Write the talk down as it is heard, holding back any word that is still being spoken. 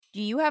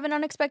Do you have an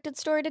unexpected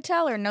story to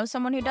tell or know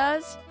someone who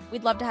does?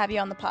 We'd love to have you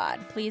on the pod.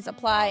 Please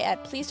apply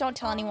at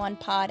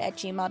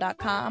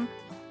pleasedon'ttellanyonePod@gmail.com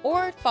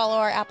or follow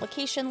our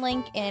application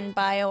link in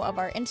bio of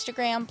our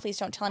Instagram, Please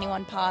Don't Tell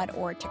Anyone Pod,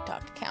 or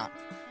TikTok account.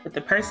 But the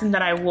person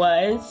that I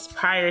was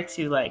prior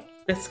to like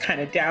this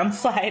kind of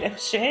downslide of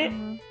shit,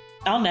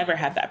 I'll never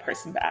have that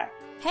person back.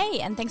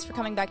 Hey, and thanks for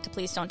coming back to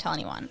Please Don't Tell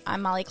Anyone.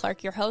 I'm Molly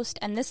Clark, your host,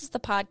 and this is the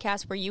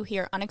podcast where you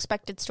hear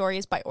unexpected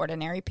stories by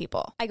ordinary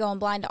people. I go in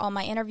blind to all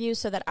my interviews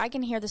so that I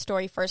can hear the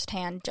story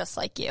firsthand, just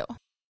like you.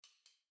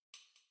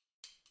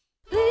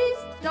 Please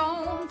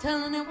don't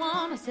tell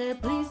anyone. I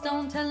said, please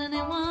don't tell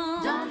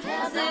anyone. Don't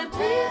tell I said,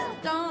 please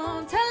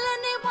don't tell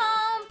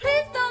anyone.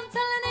 Please don't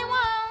tell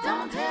anyone.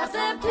 Don't tell I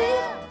said,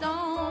 please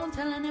don't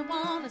tell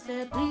anyone. I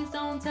said, please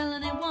don't tell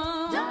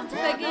anyone. Don't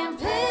tell again,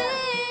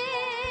 please.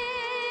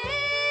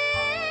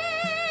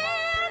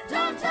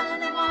 Don't tell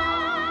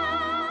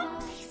anyone.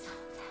 Please don't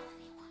tell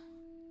anyone.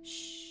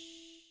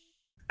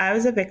 I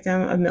was a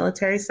victim of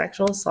military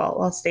sexual assault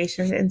while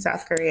stationed in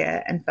South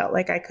Korea and felt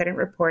like I couldn't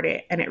report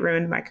it, and it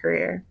ruined my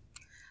career.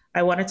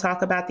 I want to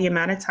talk about the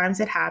amount of times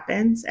it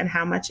happens and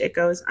how much it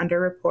goes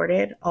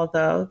underreported,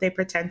 although they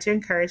pretend to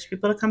encourage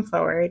people to come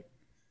forward.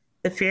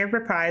 The fear of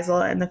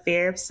reprisal and the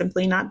fear of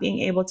simply not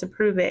being able to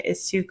prove it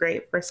is too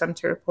great for some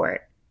to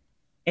report.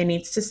 It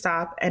needs to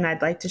stop, and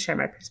I'd like to share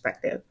my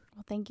perspective.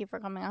 Well, thank you for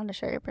coming on to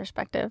share your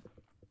perspective.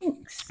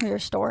 Thanks. Your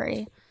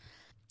story.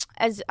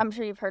 As I'm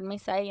sure you've heard me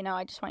say,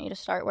 I just want you to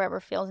start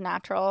wherever feels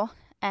natural,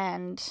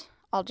 and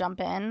I'll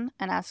jump in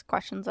and ask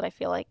questions that I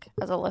feel like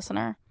as a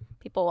listener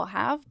people will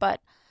have.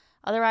 But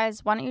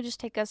otherwise, why don't you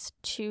just take us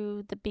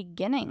to the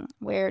beginning?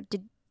 Where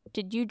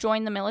did you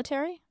join the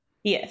military?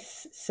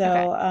 Yes.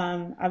 So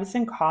I was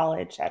in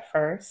college at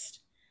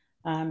first.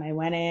 I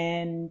went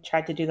in,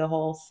 tried to do the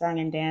whole song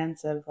and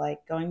dance of like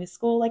going to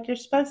school like you're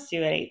supposed to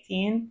at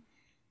 18.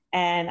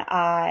 And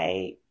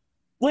I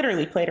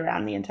literally played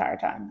around the entire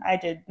time. I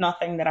did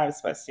nothing that I was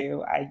supposed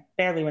to. I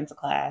barely went to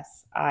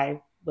class.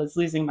 I was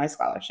losing my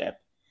scholarship.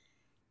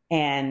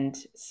 And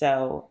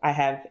so I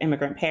have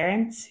immigrant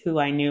parents who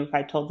I knew if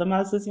I told them I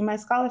was losing my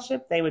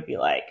scholarship, they would be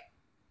like,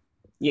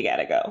 you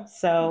gotta go.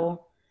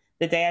 So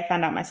the day I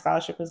found out my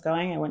scholarship was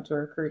going, I went to a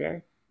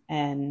recruiter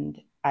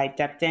and I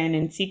dipped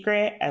in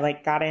secret. I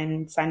got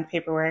in, signed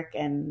paperwork,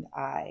 and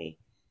I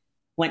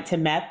went to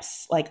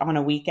MEPS on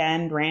a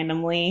weekend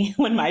randomly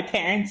when my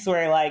parents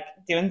were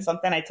doing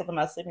something. I told them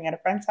I was sleeping at a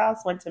friend's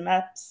house, went to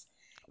MEPS.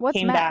 What's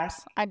came MEPS? Back.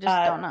 I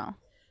just don't know.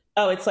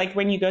 Oh, it's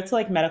when you go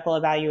to medical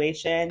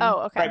evaluation.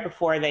 Oh, okay. Right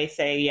before they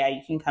say, yeah,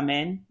 you can come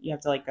in, you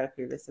have to go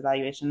through this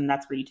evaluation. And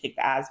that's where you take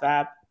the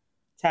ASVAB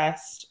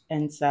test.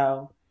 And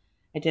so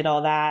I did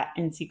all that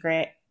in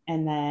secret.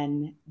 And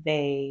then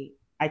I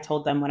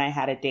told them when I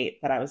had a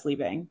date that I was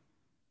leaving.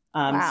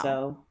 Wow.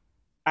 So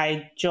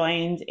I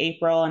joined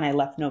April and I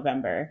left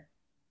November.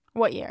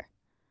 What year?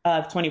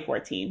 Of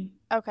 2014.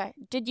 Okay.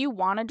 Did you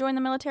want to join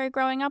the military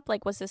growing up?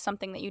 Was this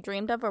something that you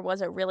dreamed of, or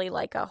was it really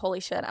a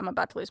holy shit, I'm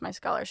about to lose my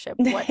scholarship?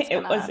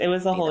 It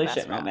was a holy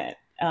shit moment.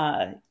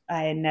 I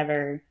had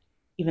never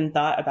even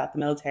thought about the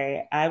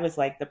military. I was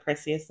the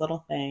prissiest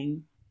little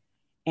thing.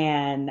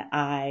 And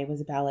I was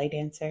a ballet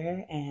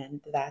dancer,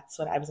 and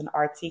I was an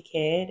artsy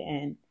kid.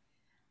 And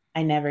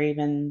I never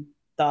even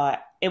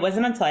thought, it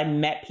wasn't until I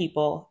met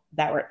people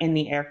that were in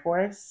the Air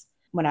Force.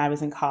 When I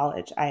was in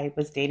college, I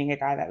was dating a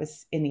guy that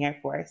was in the Air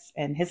Force,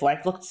 and his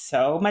life looked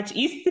so much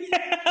easier.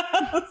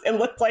 It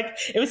looked like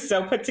it was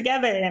so put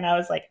together. And I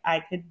was like, I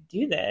could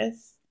do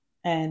this.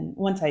 And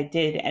once I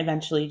did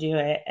eventually do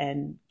it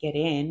and get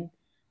in,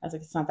 I was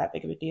like, it's not that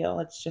big of a deal.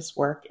 It's just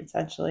work,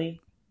 essentially.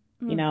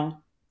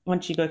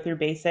 Once you go through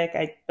basic,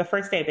 the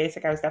first day of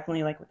basic, I was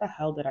definitely like, what the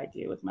hell did I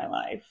do with my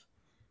life?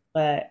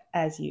 But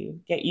as you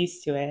get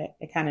used to it,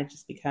 it kind of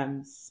just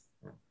becomes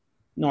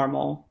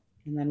normal.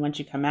 And then once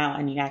you come out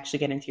and you actually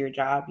get into your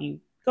job, you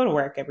go to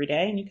work every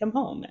day and you come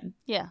home. And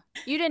yeah,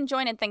 you didn't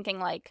join it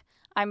thinking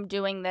I'm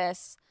doing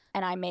this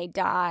and I may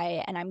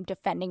die and I'm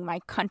defending my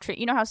country.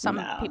 You know how some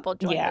people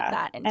join with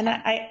that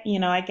intent.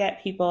 And I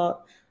get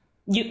people.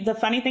 The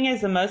funny thing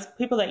is, the most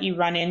people that you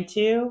run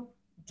into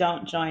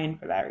don't join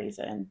for that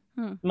reason.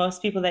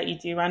 Most people that you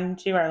do run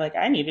into are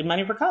I needed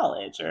money for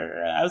college,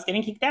 or I was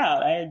getting kicked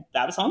out. I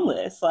was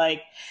homeless,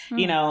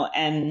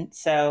 and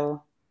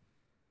so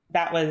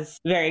that was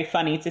very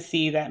funny to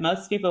see that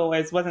most people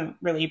wasn't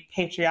really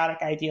patriotic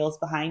ideals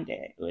behind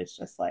it. It was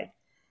just I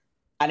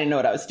didn't know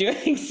what I was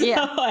doing, so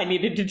I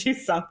needed to do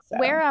something.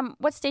 So.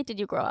 What state did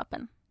you grow up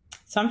in?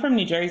 So I'm from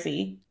New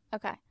Jersey.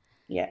 Okay.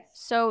 Yes.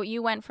 So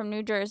you went from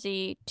New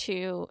Jersey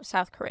to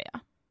South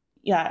Korea.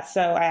 Yeah,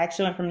 so I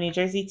actually went from New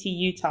Jersey to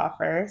Utah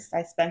first.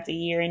 I spent a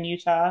year in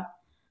Utah,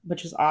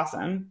 which was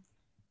awesome.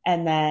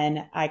 And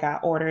then I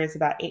got orders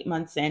about 8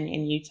 months in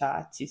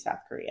Utah to South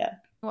Korea.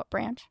 What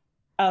branch?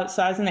 Oh,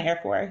 so I was in the Air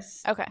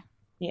Force. Okay.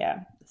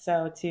 Yeah.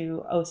 So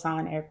to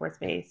Osan Air Force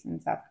Base in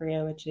South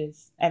Korea, which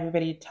is,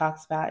 everybody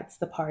talks about, it's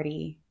the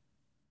party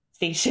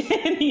station.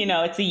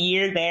 It's a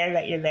year there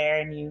that you're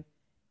there, and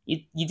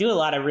you do a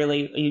lot of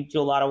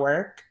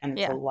work, and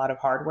it's a lot of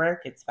hard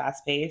work. It's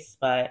fast paced,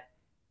 but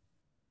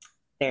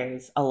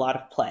there's a lot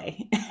of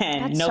play,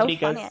 and That's nobody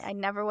so funny. goes. I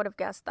never would have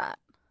guessed that.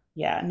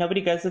 Yeah,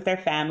 nobody goes with their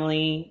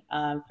family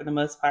for the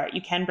most part.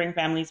 You can bring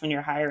families when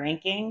you're higher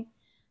ranking,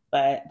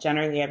 but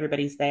generally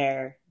everybody's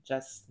there,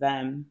 just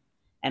them.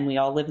 And we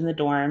all live in the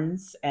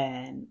dorms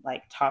and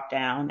like top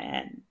down.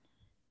 And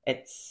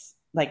it's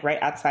like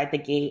right outside the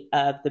gate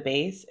of the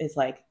base is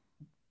like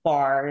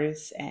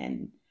bars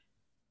and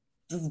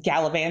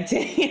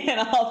gallivanting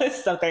and all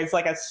this stuff. There's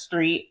like a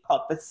street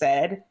called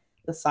the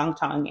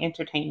Songtong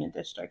Entertainment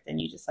District.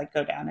 And you just like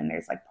go down and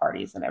there's like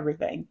parties and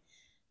everything.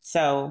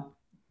 So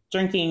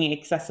drinking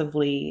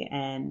excessively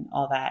and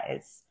all that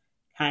is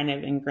kind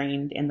of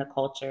ingrained in the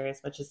culture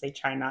as much as they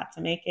try not to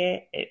make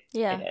it. It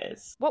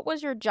is. What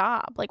was your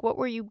job? Like, what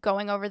were you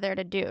going over there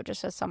to do,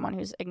 just as someone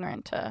who's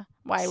ignorant to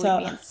why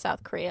we'd be in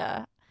South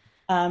Korea?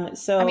 I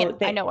mean,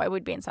 I know I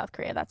would be in South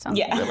Korea. That sounds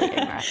really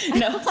ignorant.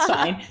 No, it's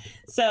fine.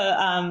 So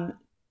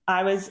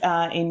I was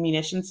in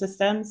munition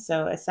systems.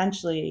 So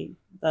essentially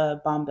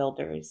the bomb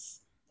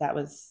builders,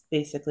 that's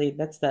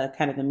the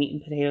kind of the meat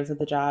and potatoes of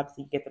the job. So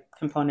you get the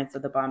components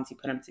of the bombs, you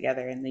put them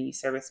together, and then you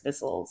service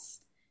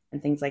missiles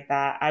and things like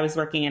that. I was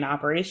working in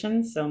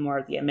operations, so more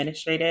of the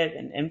administrative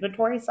and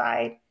inventory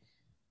side.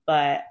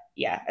 But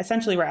yeah,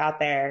 essentially we're out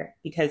there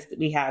because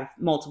we have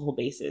multiple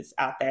bases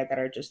out there that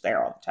are just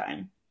there all the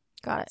time.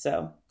 Got it.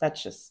 So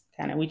that's just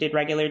kind of, we did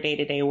regular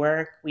day-to-day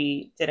work.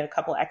 We did a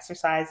couple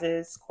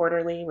exercises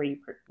quarterly where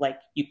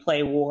you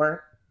play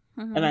war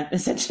event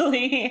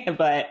essentially,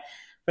 but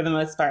for the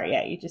most part,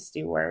 yeah, you just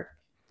do work.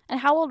 And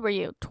how old were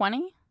you?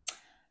 20?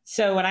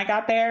 So when I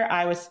got there,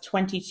 I was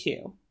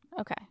 22.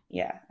 Okay.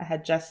 Yeah, I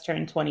had just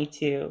turned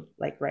 22,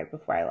 like right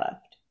before I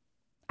left.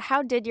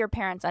 How did your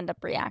parents end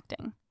up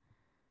reacting?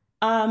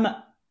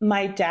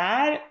 My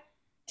dad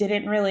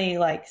didn't really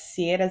like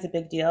see it as a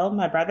big deal.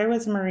 My brother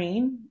was a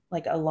Marine,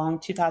 like a long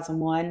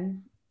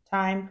 2001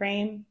 time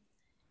frame.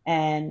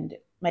 And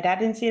my dad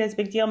didn't see it as a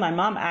big deal. My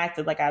mom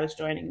acted like I was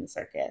joining the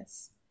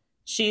circus.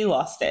 She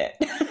lost it.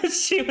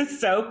 She was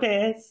so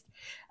pissed.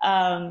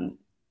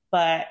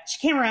 But she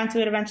came around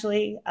to it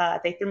eventually.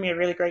 They threw me a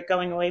really great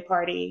going away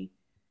party.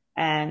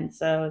 And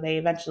so they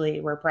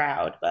eventually were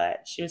proud,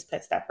 but she was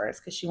pissed at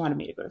first because she wanted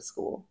me to go to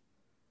school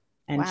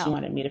and she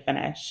wanted me to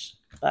finish.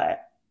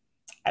 But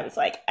I was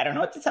like, I don't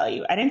know what to tell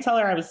you. I didn't tell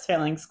her I was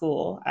failing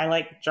school. I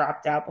like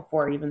dropped out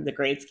before even the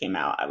grades came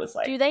out. I was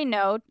like, do they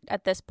know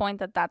at this point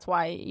that that's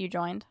why you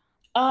joined?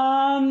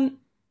 I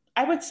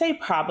would say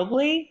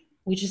probably.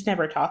 We just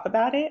never talk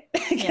about it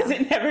because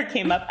it never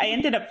came up. I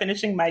ended up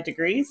finishing my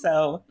degree,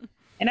 so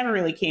it never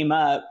really came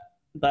up,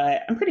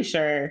 but I'm pretty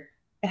sure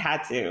it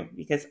had to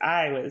because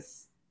I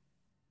was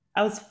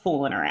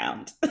fooling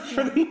around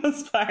for the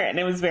most part, and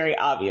it was very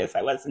obvious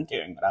I wasn't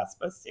doing what I was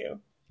supposed to.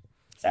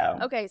 So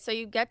okay, so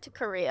you get to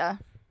Korea.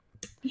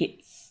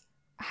 Yes.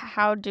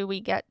 How do we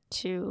get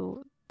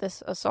to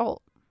this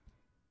assault?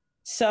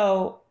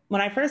 So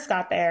when I first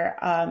got there,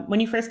 when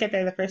you first get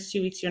there, the first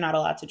 2 weeks you're not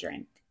allowed to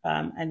drink.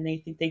 And they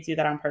think they do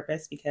that on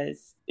purpose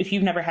because if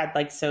you've never had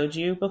like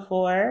soju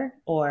before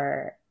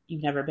or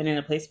you've never been in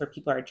a place where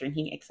people are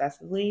drinking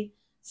excessively,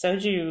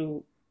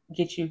 soju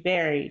gets you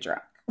very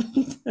drunk.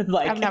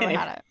 Like I've never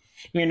had it.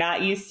 You're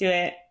not used to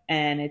it.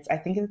 And I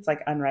think it's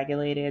like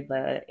unregulated,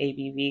 the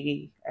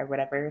ABV or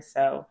whatever.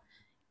 So,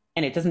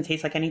 and it doesn't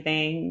taste like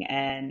anything.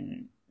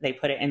 And they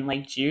put it in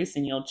like juice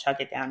and you'll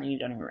chug it down and you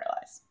don't even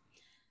realize.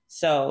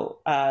 So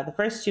the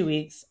first 2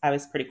 weeks, I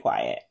was pretty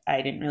quiet.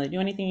 I didn't really do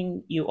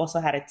anything. You also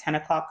had a 10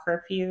 o'clock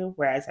curfew,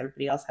 whereas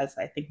everybody else has,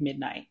 I think,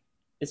 midnight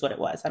is what it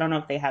was. I don't know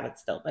if they have it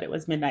still, but it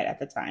was midnight at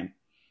the time.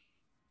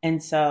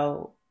 And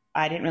so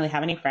I didn't really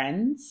have any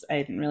friends. I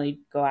didn't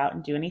really go out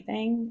and do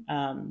anything.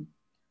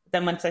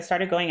 Then once I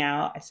started going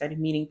out, I started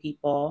meeting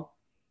people.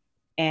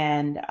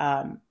 And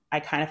I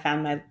kind of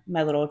found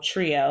my little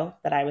trio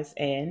that I was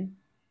in.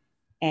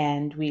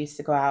 And we used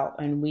to go out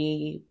and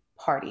we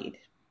partied.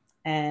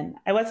 And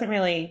I wasn't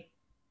really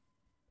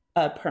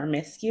a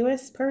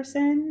promiscuous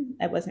person.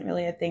 It wasn't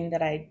really a thing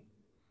that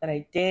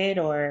I did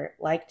or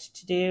liked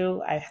to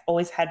do. I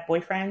always had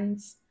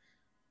boyfriends,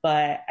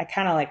 but I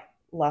kind of like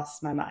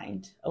lost my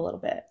mind a little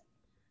bit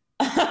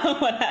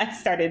when I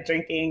started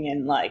drinking.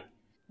 And like,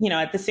 you know,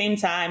 at the same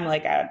time,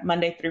 like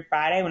Monday through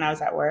Friday when I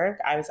was at work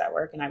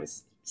and I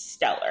was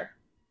stellar.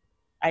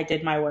 I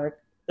did my work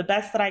the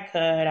best that I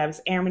could. I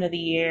was Airman of the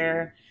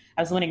Year.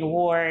 I was winning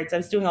awards. I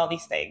was doing all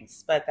these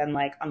things. But then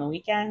like on the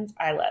weekends,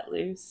 I let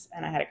loose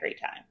and I had a great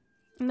time.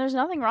 And there's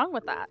nothing wrong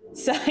with that.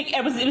 So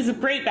it was a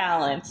great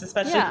balance,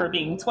 especially for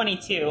being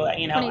 22.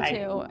 You know,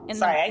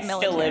 22 I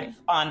still live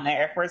on the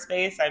Air Force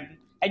Base.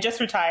 I just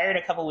retired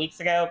a couple weeks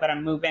ago, but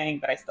I'm moving,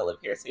 but I still live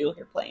here, so you'll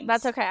hear planes.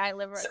 That's okay. I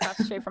live right across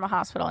the street from a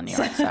hospital in New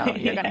York, so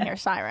you're going to hear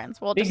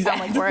sirens. We'll just sound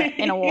like we're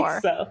in a war.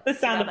 So the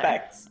sound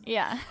effects.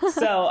 Yeah.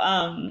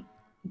 So,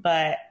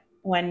 but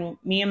when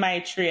me and my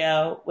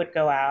trio would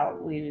go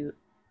out, we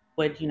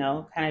would, you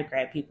know, kind of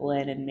grab people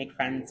in and make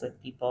friends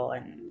with people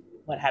and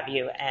what have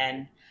you.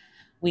 And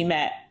we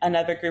met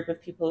another group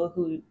of people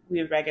who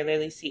we would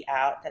regularly see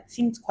out that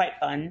seemed quite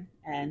fun.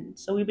 And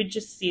so we would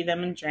just see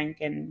them and drink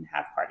and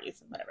have parties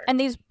and whatever. And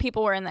these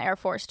people were in the Air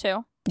Force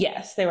too?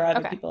 Yes, they were other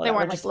Okay. people They that were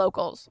weren't like just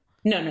locals.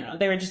 no.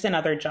 They were just in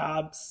other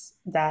jobs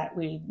that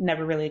we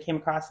never really came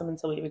across them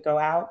until we would go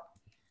out.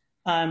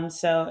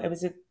 So it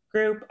was a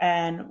group,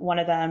 and one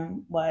of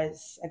them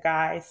was a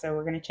guy. So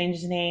we're going to change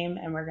his name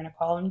and we're going to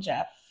call him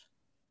Jeff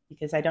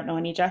because I don't know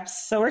any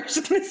Jeffs. So we're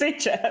just going to say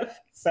Jeff.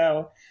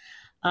 So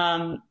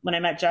when I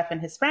met Jeff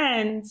and his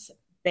friends,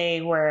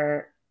 they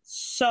were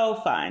so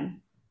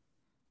fun,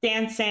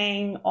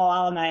 dancing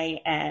all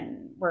night,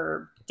 and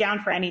were down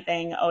for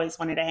anything, always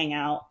wanted to hang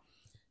out.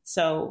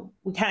 So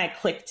we kind of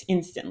clicked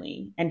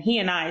instantly. And he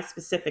and I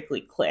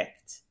specifically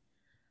clicked.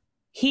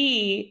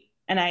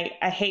 And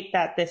I hate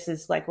that this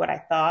is like what I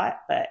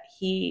thought, but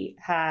he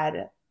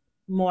had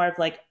more of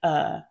like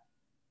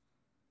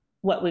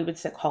what we would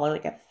call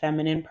like a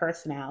feminine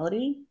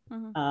personality,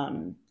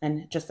 and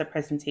just a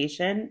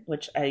presentation,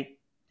 which I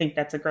think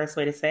that's a gross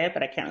way to say it,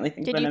 but I can't really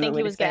think of another way to say it. Did you think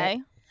he was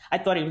gay? I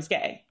thought he was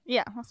gay.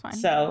 Yeah, that's fine.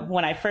 So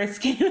when I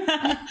first came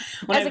out,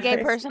 as a gay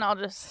person, I'll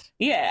just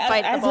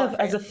fight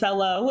as a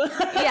fellow.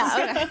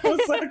 Yeah,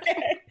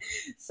 okay.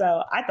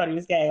 So I thought he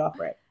was gay off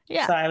rip.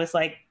 Yeah. So I was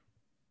like,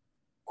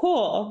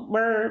 cool,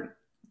 we're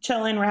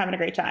chilling, we're having a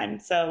great time.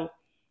 So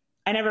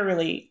I never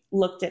really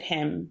looked at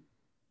him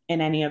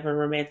in any of a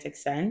romantic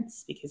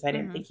sense because I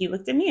didn't think he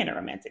looked at me in a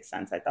romantic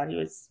sense. I thought he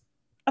was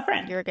a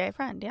friend. You're a gay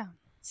friend, yeah.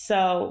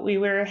 So we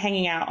were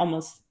hanging out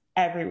almost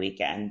every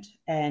weekend,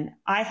 and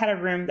I had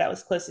a room that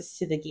was closest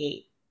to the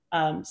gate.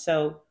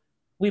 So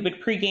we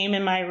would pregame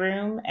in my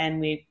room,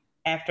 and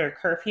after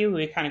curfew,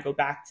 we would kind of go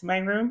back to my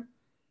room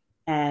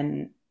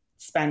and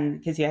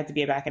because you had to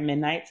be back at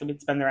midnight. So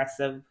we'd spend the rest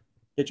of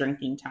the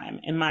drinking time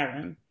in my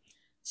room.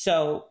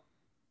 So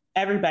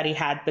everybody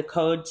had the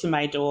code to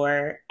my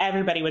door.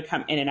 Everybody would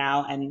come in and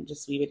out, and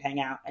we would hang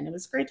out, and it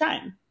was a great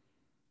time.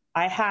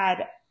 I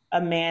had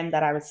a man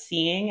that I was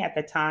seeing at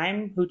the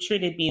time who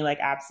treated me like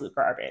absolute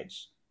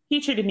garbage. He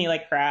treated me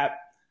like crap,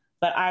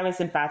 but I was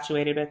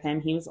infatuated with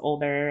him. He was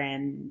older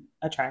and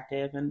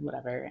attractive and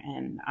whatever,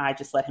 and I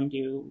just let him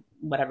do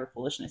whatever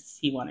foolishness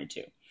he wanted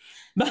to.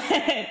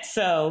 But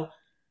so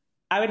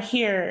I would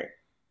hear,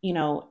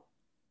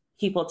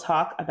 people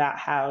talk about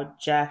how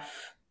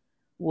Jeff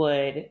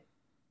would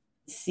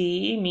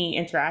see me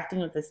interacting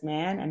with this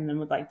man and then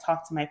would like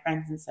talk to my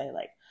friends and say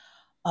like,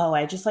 oh,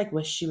 I just like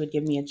wish she would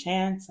give me a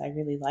chance. I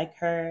really like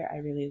her. I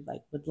really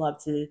would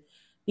love to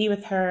be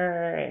with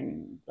her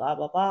and blah,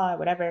 blah, blah,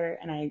 whatever.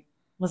 And I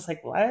was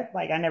like, what?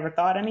 Like, I never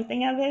thought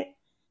anything of it.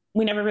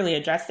 We never really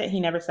addressed it. He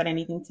never said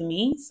anything to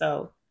me.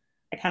 So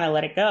I kind of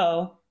let it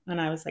go. And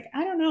I was like,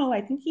 I don't know.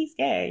 I think he's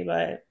gay,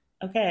 but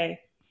okay.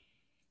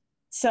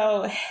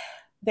 So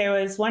there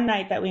was one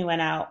night that we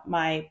went out,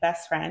 my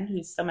best friend,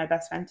 who's still my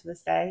best friend to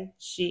this day,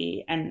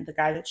 she and the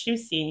guy that she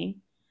was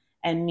seeing,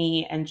 and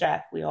me and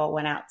Jeff, we all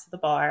went out to the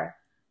bar,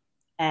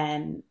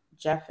 and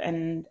Jeff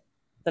and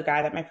the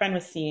guy that my friend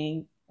was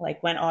seeing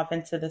went off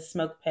into the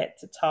smoke pit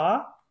to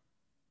talk.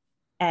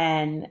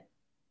 And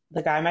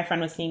the guy my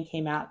friend was seeing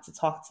came out to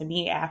talk to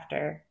me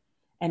after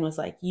and was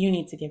like, you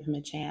need to give him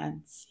a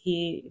chance.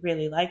 He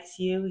really likes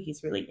you.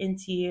 He's really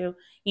into you.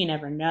 You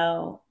never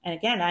know. And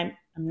again, I'm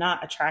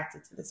not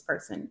attracted to this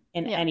person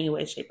in any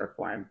way, shape, or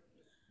form.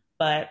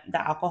 But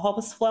the alcohol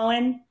was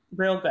flowing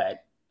real good.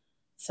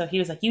 So he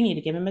was like, you need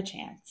to give him a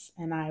chance.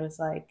 And I was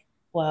like,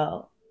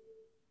 well,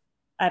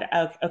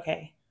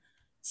 okay.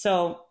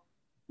 So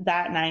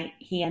that night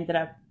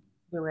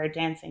we were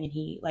dancing, and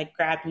he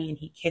grabbed me and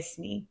he kissed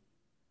me.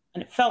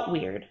 And it felt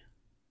weird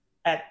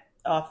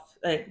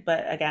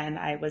but again,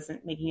 I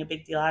wasn't making a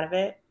big deal out of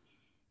it.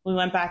 We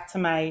went back to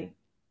my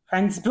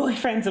friend's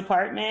boyfriend's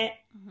apartment,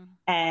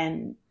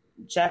 and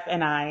Jeff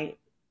and I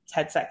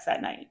had sex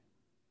that night.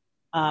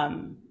 I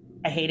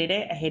hated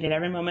it. I hated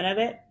every moment of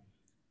it.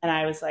 And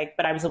I was like,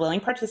 but I was a willing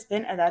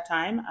participant at that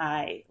time.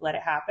 I let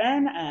it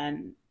happen.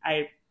 And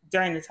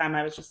during the time,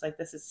 I was just like,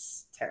 this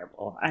is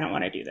terrible. I don't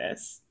want to do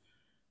this.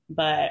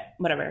 But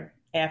whatever.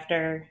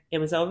 After it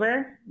was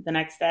over, the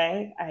next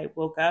day, I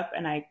woke up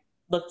and I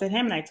looked at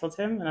him and I told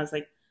him, and I was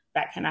like,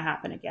 that cannot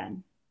happen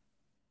again.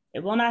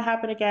 It will not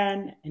happen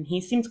again. And he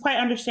seemed quite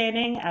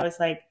understanding. I was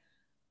like,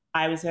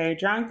 I was very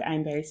drunk.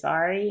 I'm very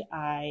sorry.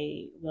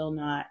 I will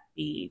not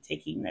be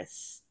taking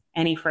this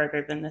any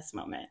further than this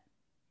moment.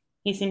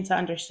 He seemed to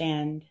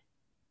understand,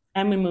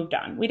 and we moved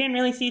on. We didn't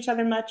really see each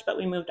other much, but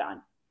we moved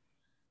on.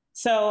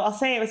 So I'll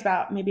say it was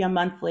about maybe a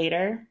month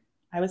later.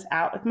 I was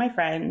out with my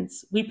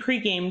friends. We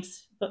pre-gamed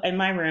in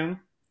my room,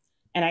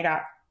 and I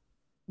got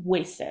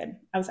wasted.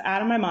 I was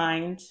out of my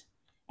mind,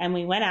 and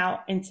we went out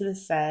into the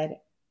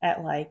set at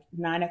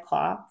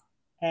 9:00,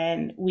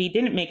 and we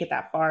didn't make it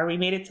that far. We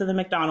made it to the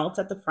McDonald's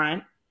at the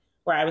front,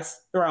 where I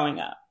was throwing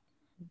up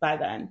by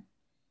then.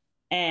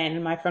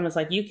 And my friend was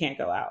like, you can't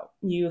go out.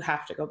 You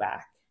have to go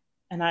back.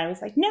 And I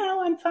was like,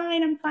 no, I'm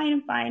fine. I'm fine.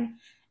 I'm fine.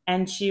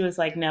 And she was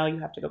like, no, you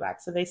have to go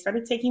back. So they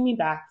started taking me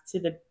back to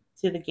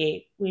the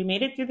gate. We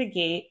made it through the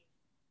gate.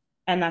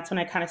 And that's when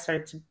I kind of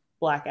started to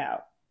black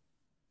out.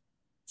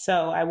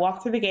 So I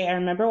walked through the gate. I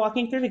remember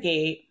walking through the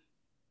gate.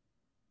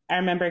 I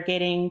remember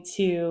getting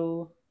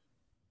to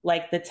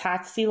like the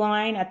taxi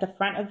line at the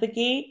front of the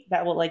gate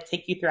that will like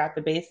take you throughout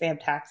the base. They have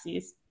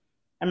taxis.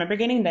 I remember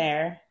getting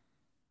there,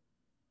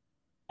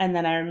 and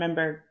then I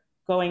remember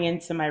going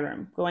into my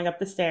room, going up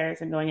the stairs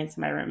and going into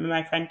my room. And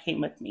my friend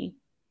came with me.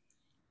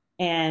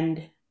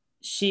 And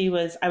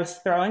I was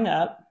throwing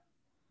up,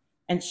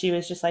 and she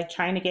was just like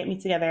trying to get me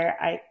together.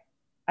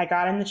 I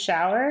got in the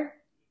shower,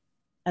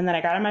 and then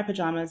I got in my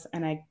pajamas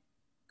and I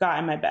got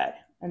in my bed.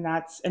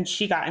 And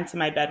she got into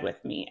my bed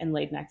with me and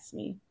laid next to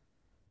me.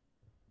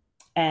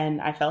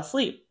 And I fell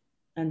asleep.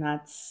 And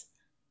that's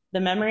the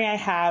memory I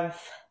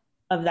have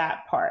of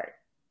that part.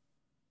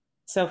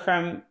 So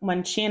from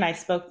when she and I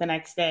spoke the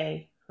next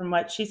day, from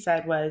what she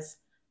said was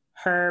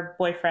her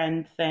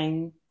boyfriend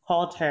thing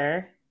called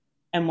her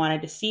and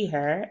wanted to see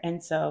her.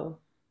 And so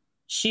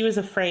she was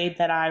afraid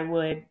that I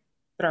would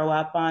throw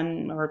up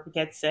on or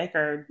get sick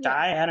or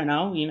die. I don't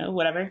know,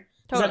 whatever.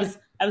 Because Totally.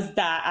 I was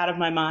that out of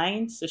my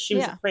mind. So she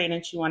was afraid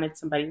and she wanted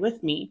somebody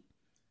with me.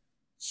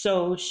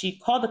 So she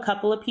called a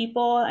couple of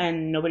people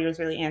and nobody was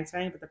really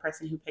answering, but the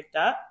person who picked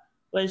up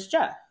was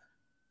Jeff.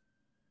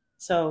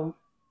 So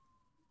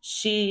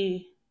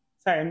sorry,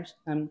 I'm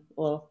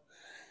a little.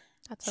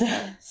 That's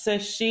okay. So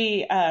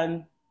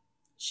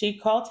she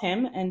called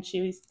him and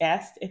she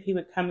asked if he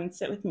would come and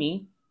sit with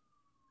me,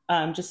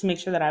 just to make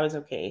sure that I was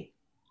okay.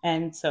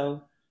 And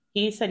so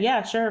he said,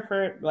 yeah, sure,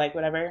 for like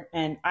whatever.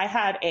 And I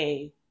had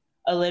a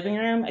living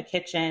room, a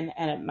kitchen,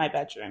 and my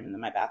bedroom, and then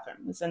my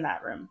bathroom was in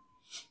that room,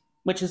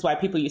 which is why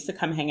people used to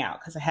come hang out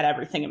because I had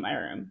everything in my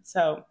room.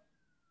 So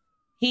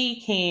he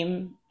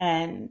came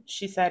and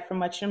she said, from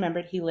what she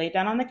remembered, he laid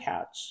down on the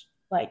couch.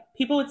 Like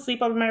people would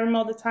sleep over my room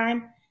all the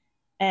time,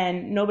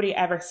 and nobody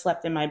ever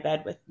slept in my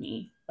bed with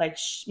me. Like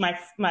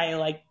my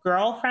like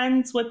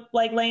girlfriends would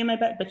like lay in my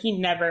bed, but he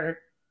never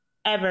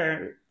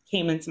ever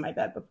came into my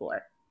bed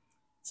before.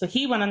 So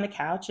he went on the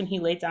couch and he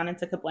laid down and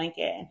took a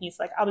blanket and he's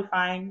like, I'll be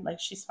fine. Like,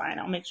 she's fine.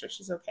 I'll make sure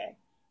she's okay.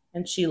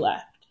 And she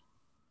left.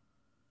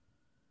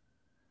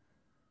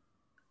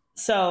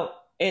 So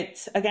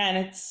it's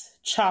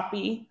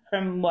choppy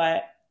from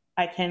what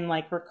I can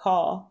like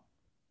recall,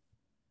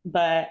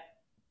 but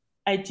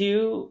I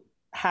do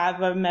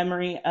have a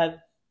memory of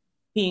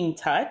being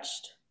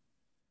touched.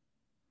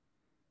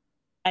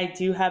 I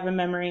do have a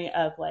memory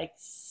of like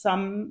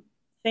some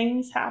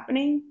things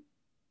happening.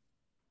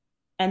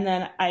 And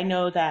then I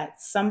know that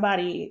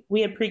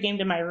we had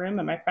pre-gamed in my room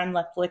and my friend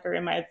left liquor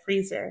in my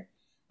freezer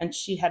and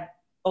she had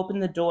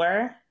opened the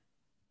door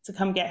to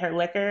come get her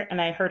liquor. And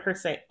I heard her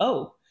say,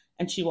 oh,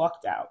 and she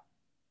walked out.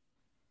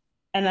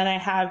 And then I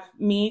have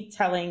me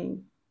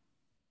telling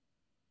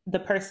the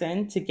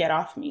person to get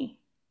off me.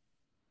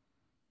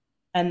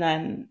 And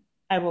then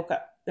I woke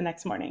up the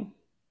next morning.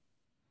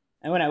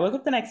 And when I woke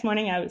up the next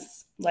morning, I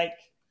was like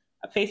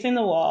facing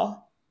the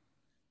wall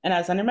and I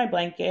was under my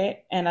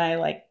blanket and I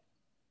like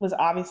was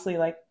obviously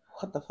like,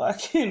 what the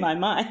fuck in my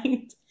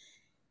mind.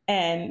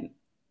 And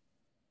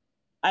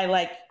I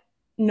like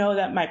know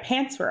that my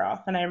pants were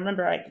off. And I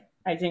remember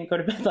I didn't go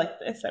to bed like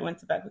this. I went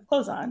to bed with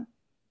clothes on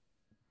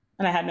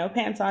and I had no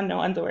pants on, no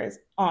underwear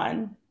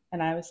on.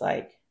 And I was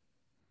like,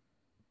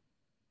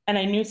 and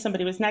I knew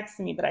somebody was next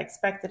to me, but I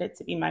expected it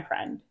to be my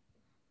friend.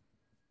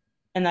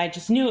 And I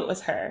just knew it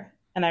was her.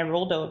 And I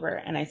rolled over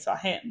and I saw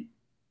him.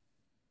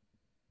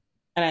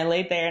 And I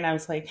laid there and I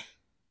was like,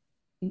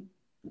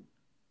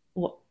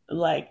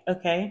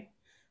 okay.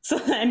 So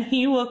then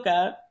he woke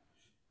up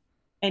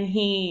and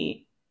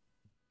he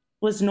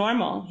was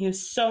normal. He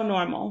was so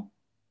normal.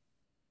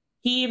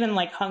 He even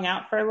like hung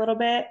out for a little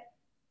bit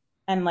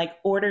and like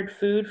ordered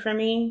food for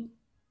me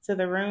to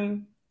the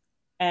room.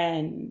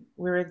 And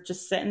we were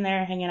just sitting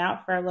there hanging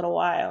out for a little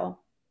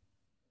while.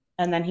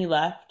 And then he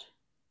left.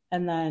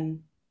 And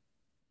then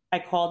I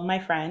called my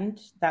friend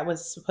that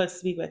was supposed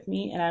to be with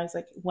me. And I was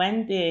like,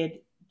 when did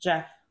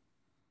Jeff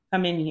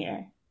come in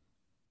here?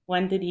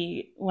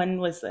 When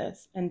was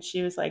this? And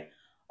she was like,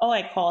 oh,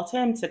 I called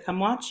him to come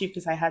watch you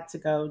because I had to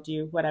go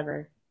do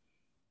whatever.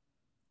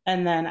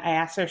 And then I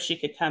asked her if she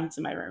could come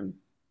to my room.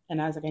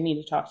 And I was like, I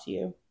need to talk to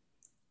you.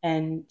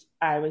 And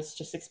I was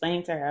just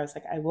explaining to her, I was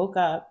like, I woke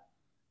up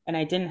and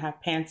I didn't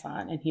have pants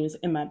on and he was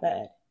in my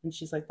bed. And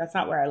she's like, that's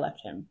not where I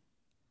left him.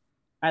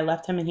 I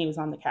left him and he was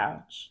on the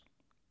couch.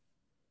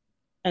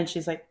 And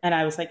she's like, and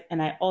I was like,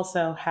 and I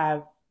also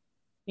have,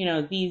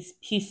 these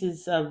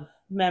pieces of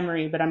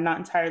memory, but I'm not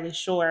entirely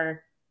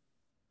sure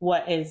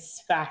what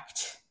is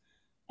fact.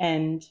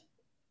 And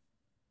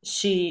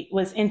she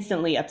was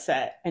instantly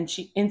upset and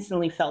she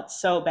instantly felt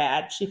so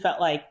bad. She felt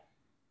like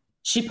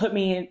she put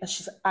me in,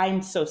 she's like,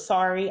 I'm so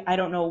sorry. I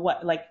don't know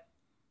what, like,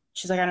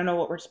 she's like, I don't know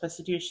what we're supposed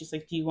to do. She's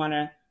like, do you want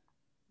to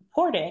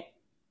report it?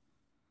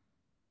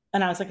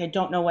 And I was like, I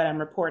don't know what I'm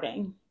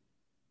reporting.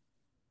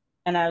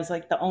 And I was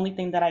like, the only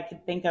thing that I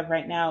could think of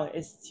right now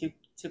is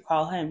to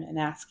call him and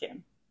ask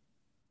him.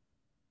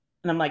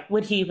 And I'm like,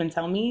 would he even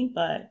tell me?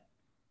 But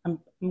I'm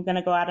going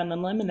to go out on the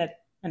limb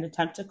and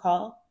attempt to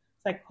call.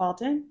 So I called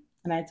him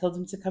and I told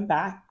him to come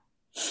back.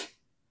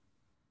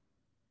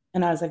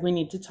 And I was like, we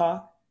need to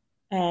talk.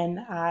 And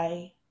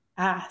I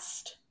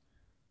asked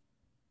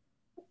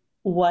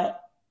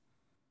what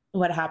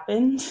what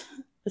happened,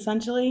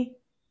 essentially.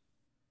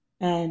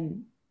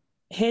 And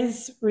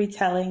his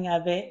retelling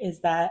of it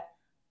is that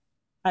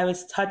I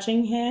was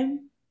touching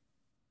him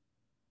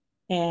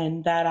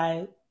and that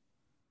I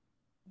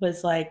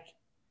was like,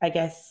 I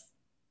guess,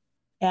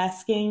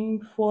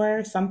 asking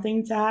for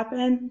something to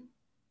happen.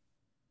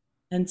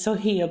 And so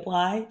he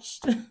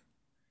obliged.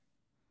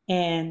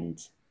 And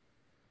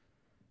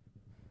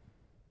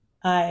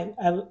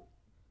I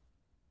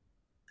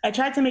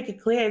tried to make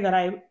it clear that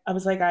I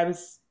was like, I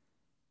was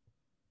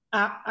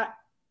out.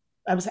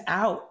 I was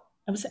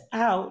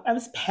out. I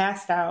was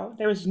passed out.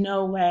 There was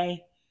no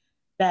way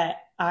that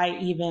I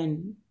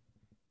even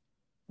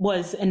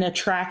was an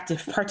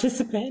attractive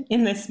participant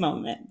in this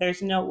moment.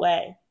 There's no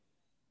way.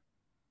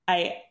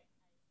 I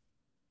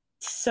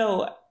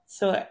so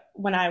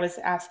when I was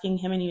asking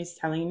him and he was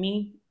telling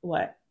me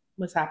what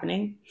was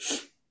happening,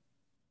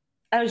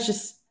 I was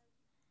just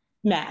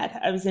mad.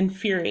 I was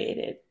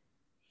infuriated.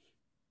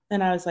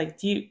 And I was like,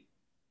 did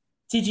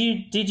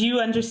you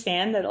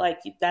understand that like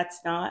that's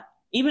not,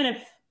 even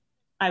if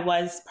I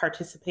was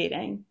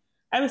participating,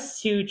 I was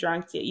too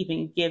drunk to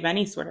even give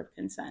any sort of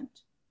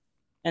consent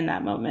in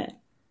that moment.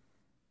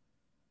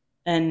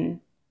 And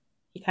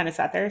he kind of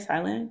sat there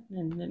silent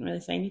and didn't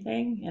really say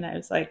anything. And I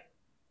was like,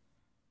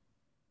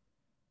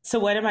 so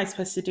what am I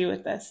supposed to do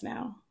with this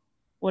now?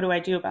 What do I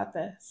do about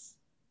this?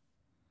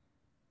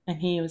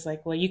 And he was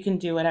like, well, you can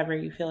do whatever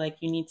you feel like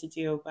you need to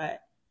do.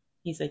 But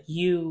he's like,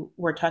 you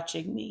were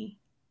touching me.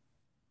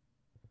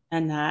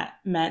 And that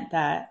meant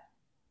that,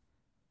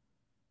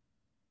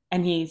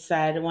 and he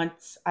said,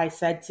 once I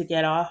said to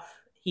get off,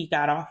 he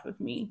got off of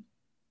me,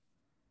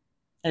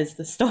 is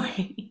the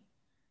story.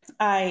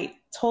 I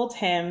told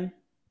him,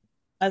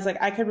 I was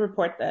like, I could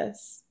report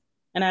this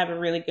and I have a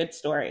really good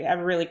story. I have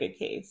a really good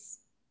case.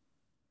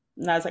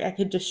 And I was like, I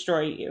could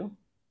destroy you.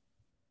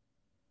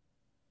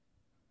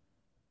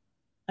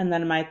 And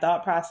then my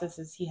thought process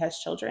is he has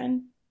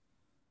children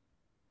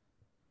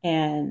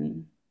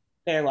and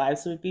their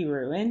lives would be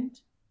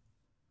ruined.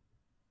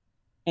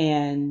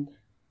 And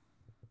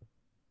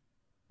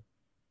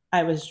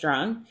I was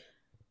drunk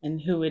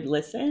and who would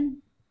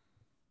listen?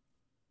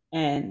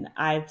 And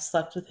I've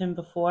slept with him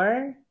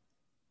before,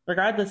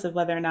 regardless of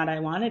whether or not I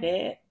wanted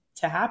it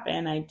to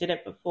happen. I did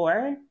it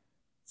before.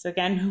 So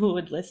again, who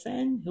would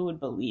listen? Who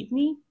would believe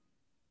me?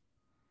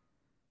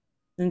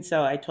 And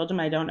so I told him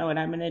I don't know what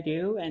I'm going to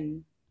do.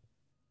 And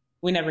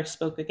we never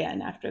spoke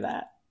again after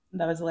that.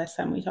 That was the last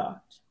time we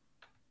talked.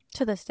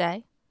 To this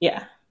day?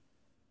 Yeah.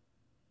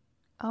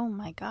 Oh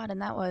my God.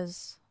 And that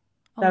was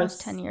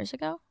almost 10 years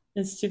ago?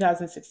 It's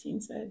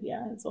 2016, so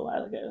yeah, it's a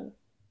while ago.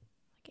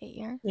 Like 8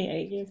 years? Yeah,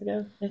 8 years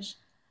ago-ish.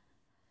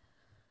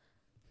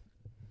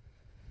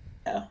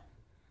 Oh.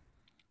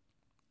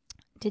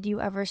 Did you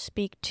ever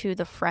speak to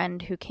the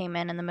friend who came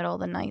in the middle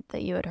of the night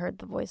that you had heard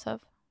the voice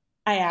of?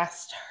 I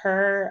asked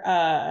her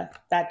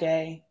that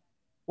day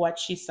what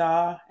she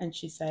saw, and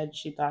she said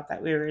she thought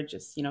that we were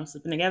just,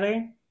 sleeping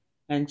together.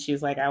 And she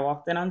was like, I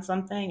walked in on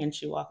something, and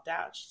she walked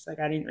out. She's like,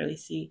 I didn't really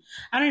see.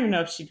 I don't even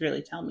know if she'd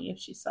really tell me if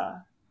she saw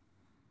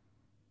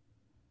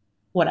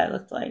what I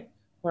looked like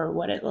or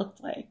what it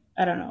looked like.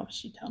 I don't know if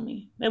she'd tell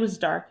me. It was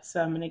dark,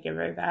 so I'm going to give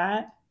her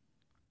that.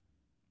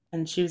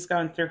 And she was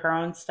going through her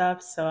own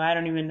stuff, so I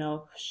don't even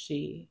know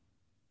if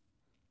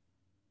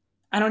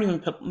I don't even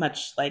put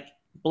much like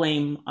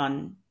blame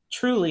on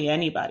truly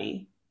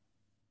anybody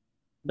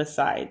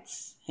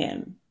besides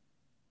him.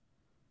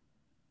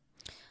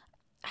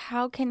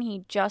 How can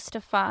he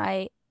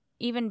justify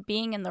even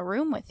being in the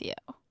room with you?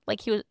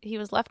 Like he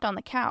was left on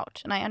the couch,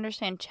 and I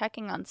understand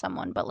checking on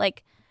someone, but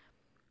like,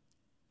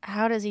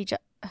 how does he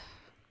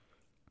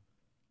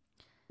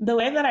The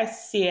way that I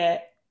see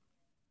it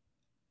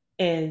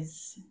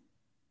is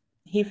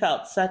he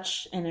felt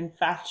such an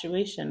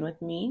infatuation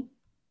with me,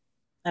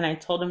 and I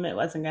told him it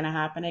wasn't going to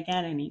happen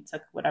again, and he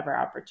took whatever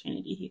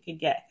opportunity he could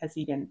get because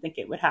he didn't think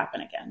it would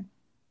happen again.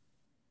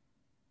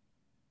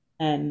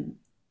 And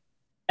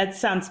it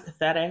sounds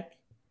pathetic.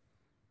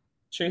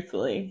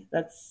 Truthfully,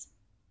 that's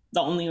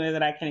the only way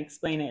that I can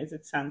explain it, is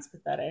it sounds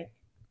pathetic.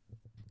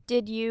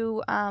 Did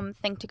you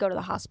think to go to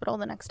the hospital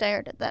the next day,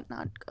 or did that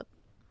not go,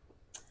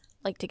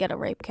 like to get a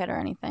rape kit or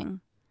anything?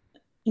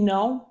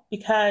 No,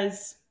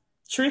 because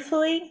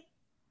truthfully,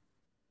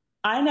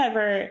 I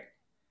never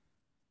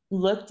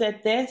looked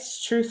at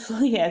this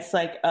truthfully as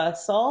like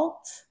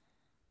assault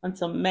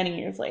until many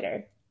years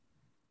later.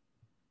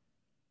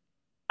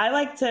 I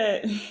like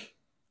to,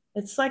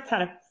 it's like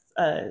kind of,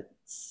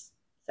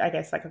 I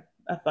guess like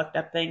a fucked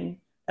up thing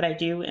that I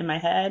do in my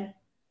head,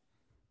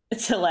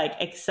 to like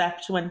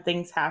accept when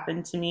things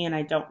happen to me and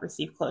I don't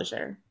receive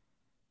closure.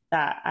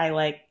 That I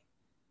like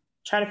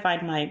try to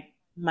find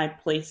my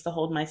place to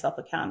hold myself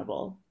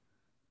accountable,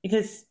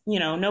 because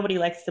nobody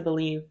likes to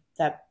believe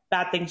that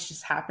bad things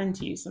just happen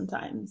to you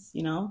sometimes.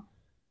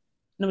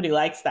 Nobody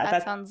likes that.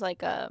 That sounds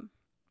like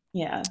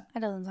yeah.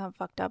 That doesn't sound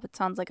fucked up. It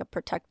sounds like a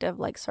protective,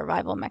 like,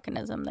 survival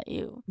mechanism that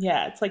you.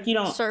 Yeah, it's like you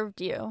don't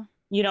served you.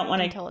 You don't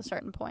want to until a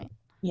certain point.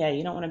 Yeah,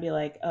 you don't want to be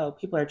like, oh,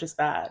 people are just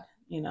bad.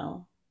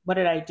 What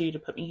did I do to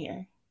put me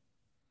here?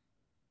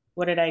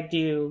 what did I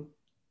do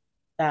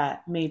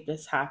that made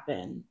this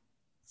happen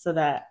so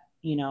that,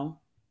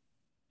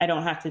 I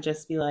don't have to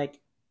just be like,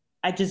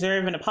 I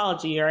deserve an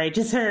apology or I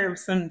deserve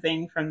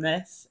something from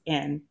this.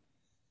 And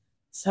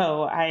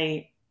so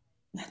I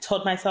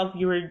told myself,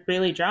 you were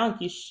really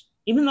drunk.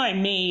 Even though I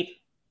made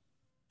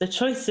the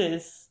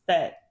choices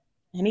that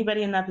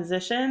anybody in that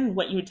position,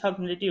 what you would tell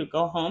them to do,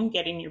 go home,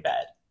 get in your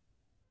bed,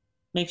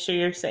 make sure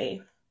you're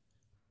safe,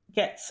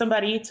 get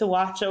somebody to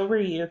watch over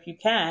you if you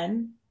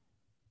can.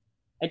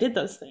 I did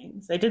those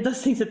things. I did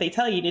those things that they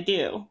tell you to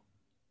do.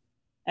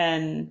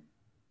 And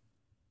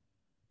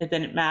it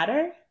didn't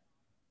matter.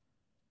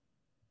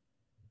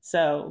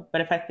 So, but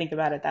if I think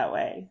about it that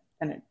way,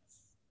 then it's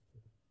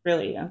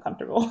really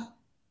uncomfortable.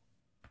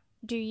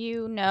 Do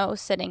you know,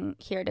 sitting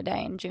here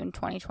today in June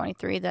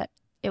 2023, that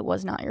it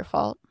was not your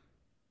fault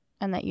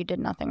and that you did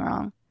nothing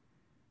wrong?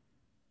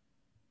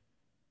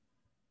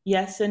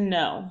 Yes and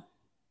no.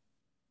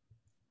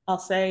 I'll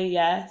say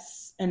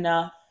yes,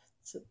 enough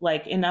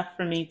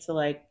for me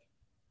to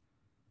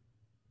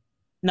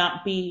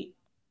not be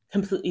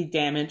completely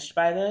damaged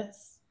by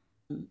this.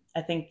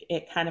 I think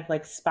it kind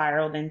of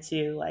spiraled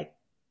into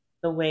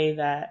the way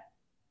that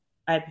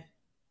I've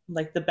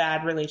the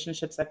bad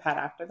relationships I've had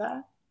after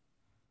that.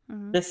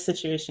 Mm-hmm. This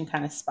situation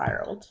kind of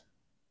spiraled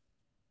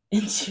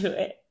into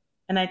it.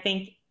 And I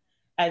think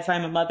as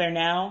I'm a mother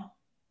now,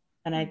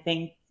 and I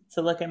think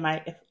to look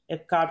at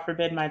if God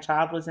forbid my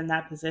child was in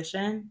that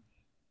position,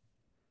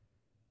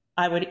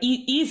 I would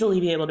easily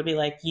be able to be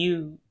like,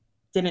 you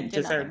didn't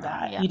deserve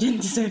that. Wrong, yeah. You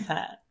didn't deserve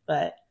that.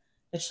 But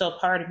there's still a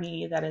part of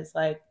me that is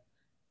like,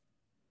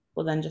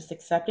 well, then just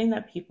accepting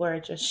that people are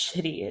just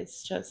shitty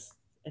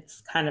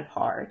it's kind of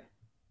hard.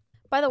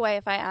 By the way,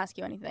 if I ask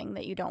you anything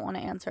that you don't want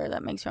to answer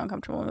that makes you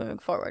uncomfortable moving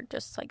forward,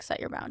 just set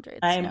your boundaries.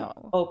 I'm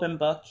open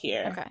book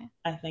here. Okay.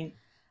 I think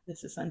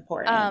this is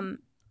important.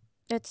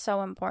 It's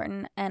so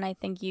important, and I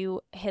think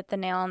you hit the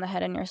nail on the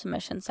head in your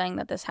submission saying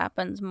that this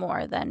happens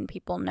more than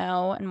people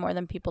know and more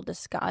than people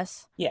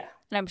discuss. Yeah.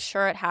 And I'm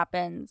sure it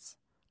happens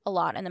a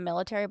lot in the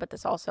military, but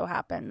this also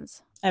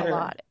happens everywhere.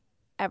 A lot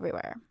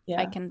everywhere.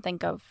 Yeah. I can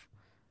think of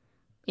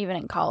even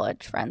in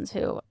college friends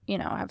who,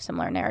 have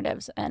similar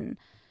narratives. And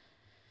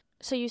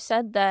so you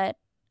said that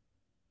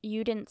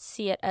you didn't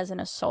see it as an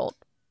assault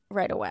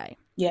right away.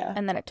 Yeah.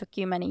 And that it took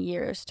you many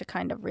years to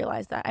kind of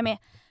realize that. I mean,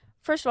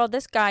 first of all,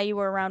 this guy you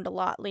were around a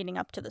lot leading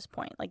up to this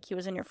point. He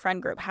was in your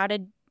friend group. How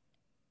did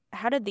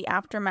the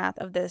aftermath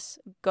of this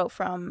go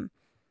from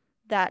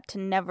that to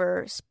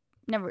never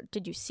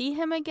did you see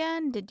him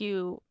again? Did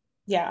you?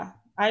 Yeah,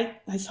 I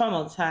saw him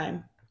all the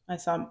time. I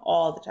saw him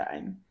all the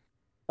time.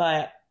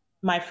 But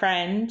my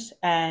friend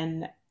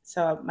and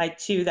so my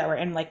two that were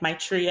in my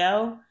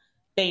trio,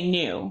 they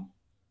knew.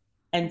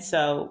 And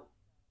so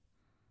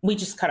we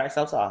just cut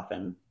ourselves off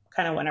and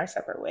kind of went our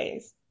separate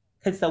ways.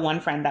 Because the one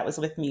friend that was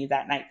with me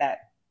that night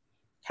that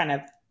kind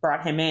of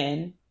brought him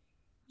in,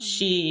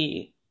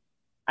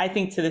 I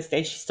think to this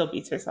day, she still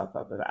beats herself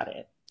up about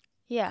it.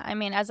 Yeah, I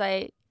mean, as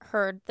I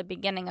heard the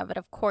beginning of it,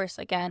 of course,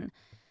 again,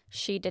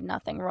 she did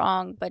nothing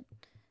wrong, but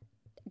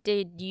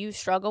did you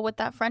struggle with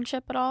that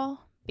friendship at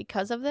all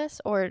because of this,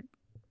 or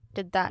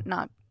did that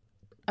not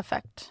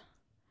affect?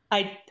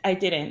 I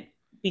didn't,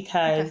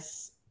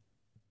 because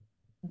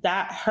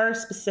that her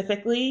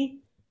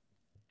specifically,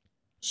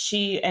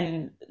 she,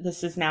 and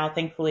this is now,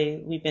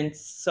 thankfully, we've been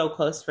so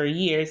close for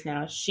years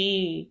now.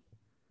 She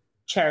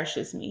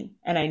cherishes me,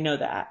 and I know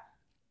that.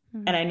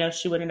 Mm-hmm. And I know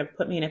she wouldn't have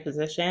put me in a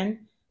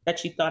position that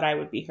she thought I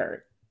would be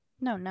hurt.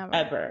 No, never.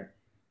 Ever.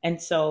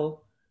 And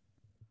so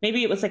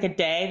maybe it was a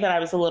day that I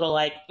was a little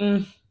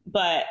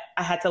but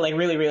I had to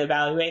really, really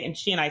evaluate. And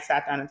she and I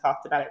sat down and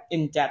talked about it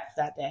in depth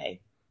that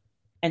day.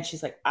 And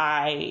she's like,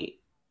 I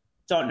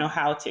don't know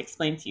how to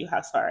explain to you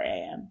how sorry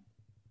I am.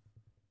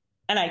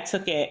 And I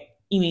took it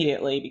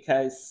immediately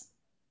because,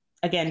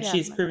 again,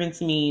 she's proven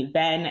to me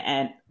then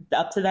and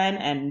up to then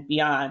and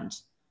beyond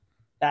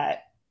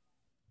that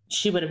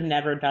she would have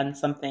never done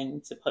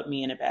something to put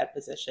me in a bad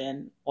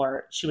position,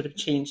 or she would have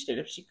changed it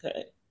if she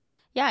could.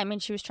 Yeah, I mean,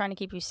 she was trying to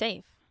keep you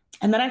safe.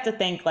 And then I have to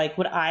think,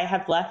 would I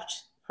have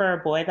left for a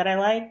boy that I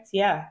liked?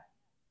 Yeah.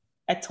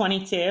 At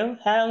 22?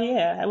 Hell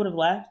yeah, I would have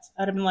left.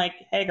 I'd have been like,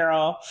 hey,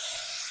 girl,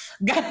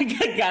 gotta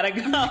go.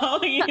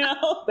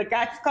 The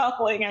guy's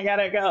calling, I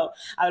gotta go.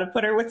 I would have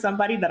put her with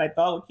somebody that I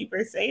thought would keep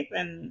her safe,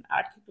 and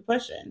I'd keep it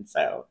pushing.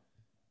 So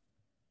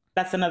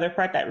that's another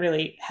part that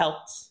really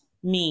helped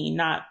me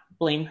not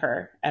blame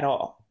her at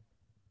all.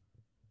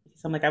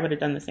 So I'm I would have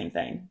done the same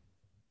thing.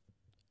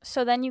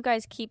 So then you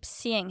guys keep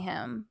seeing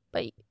him,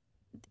 but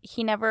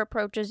he never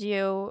approaches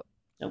you.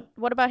 Nope.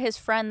 What about his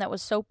friend that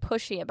was so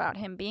pushy about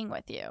him being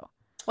with you?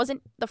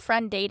 Wasn't the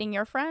friend dating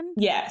your friend?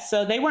 Yeah,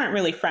 so they weren't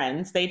really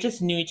friends. They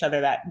just knew each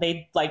other that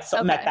they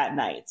met that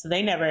night. So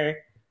they never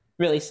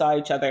really saw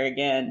each other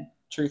again,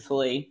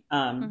 truthfully.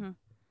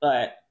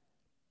 But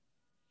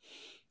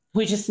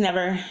we just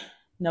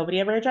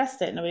nobody ever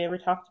addressed it. Nobody ever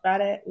talked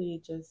about it.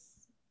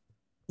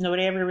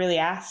 Nobody ever really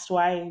asked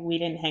why we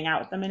didn't hang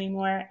out with them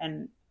anymore.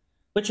 And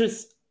which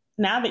was,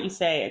 now that you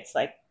say, it's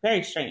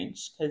very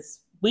strange, because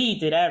we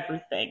did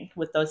everything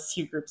with those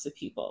two groups of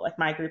people. Like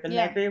my group and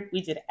their group,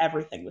 we did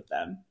everything with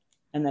them.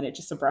 And then it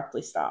just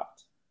abruptly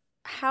stopped.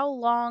 How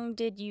long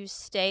did you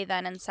stay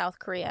then in South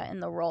Korea in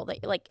the role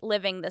that, like,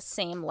 living the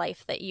same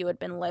life that you had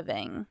been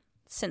living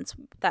since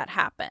that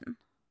happened?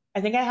 I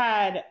think I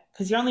had,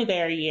 because you're only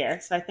there a year,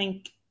 so I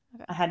think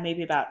I had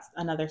maybe about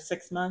another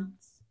 6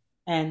 months.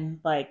 And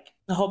like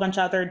a whole bunch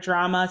of other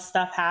drama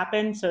stuff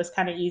happened, so it's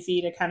kind of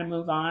easy to kind of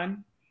move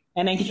on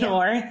and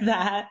ignore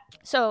that.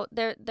 So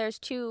there's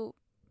two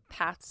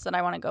paths that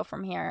I want to go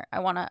from here. I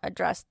want to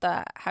address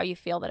how you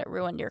feel that it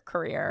ruined your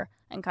career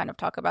and kind of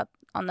talk about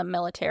on the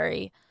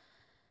military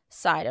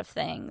side of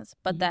things,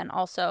 but then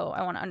also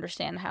I want to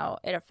understand how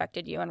it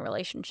affected you in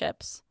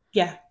relationships.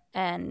 Yeah.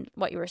 And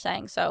what you were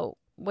saying. So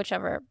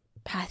whichever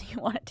path you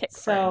want to take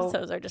first.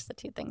 Those are just the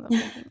two things I'm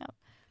thinking of.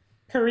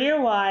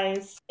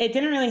 Career-wise, it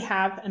didn't really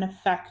have an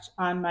effect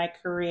on my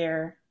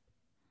career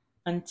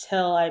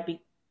until I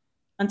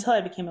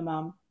became a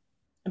mom.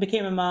 I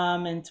became a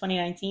mom in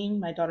 2019.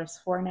 My daughter's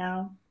 4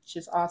 now.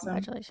 She's awesome.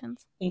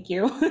 Congratulations. Thank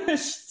you.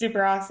 She's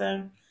super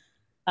awesome.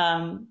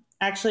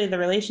 Actually, the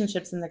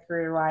relationships and the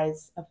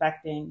career-wise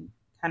affecting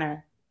kind of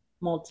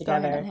mold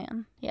together. Go hand in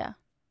hand. Yeah.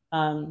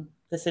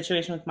 The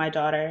situation with my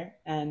daughter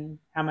and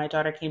how my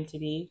daughter came to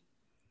be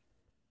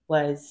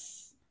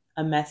was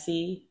a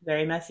messy,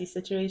 very messy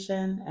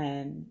situation.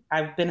 And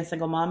I've been a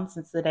single mom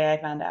since the day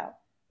I found out.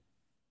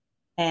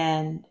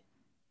 And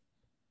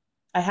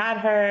I had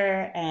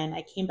her and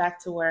I came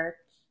back to work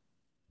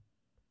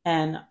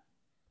and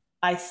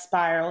I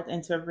spiraled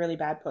into a really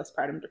bad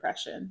postpartum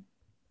depression.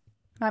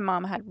 My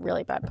mom had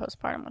really bad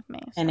postpartum with me.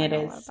 So and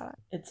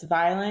it's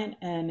violent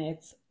and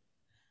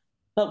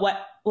but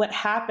what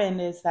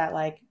happened is that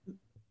like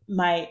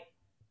my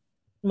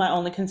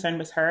only concern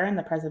was her and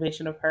the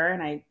preservation of her.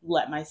 And I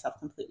let myself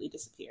completely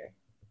disappear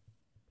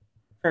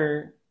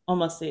for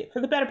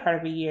the better part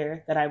of a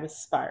year that I was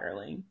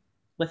spiraling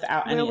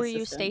without any assistance. Where were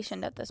you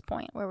stationed at this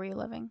point? Where were you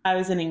living? I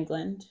was in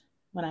England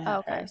when I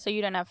had her. So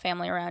you didn't have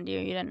family around you?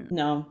 You didn't?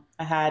 No,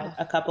 I had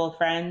a couple of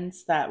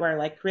friends that were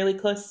like really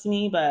close to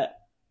me, but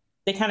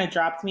they kind of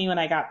dropped me when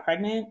I got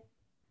pregnant.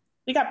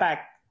 We got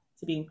back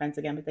to being friends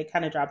again, but they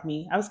kind of dropped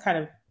me. I was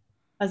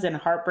in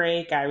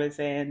heartbreak. I'm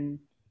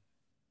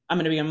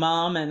going to be a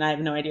mom and I have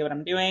no idea what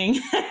I'm doing.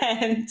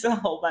 And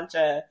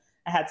I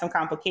had some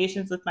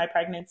complications with my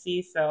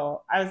pregnancy.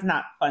 So I was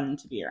not fun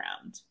to be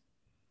around.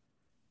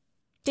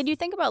 Did you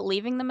think about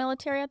leaving the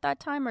military at that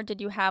time? Or did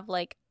you have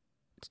like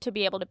to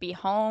be able to be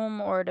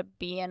home or to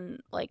be in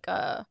like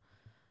an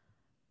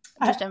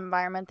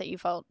environment that you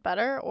felt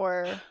better,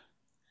 or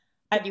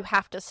did you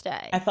have to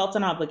stay? I felt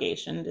an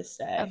obligation to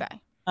stay.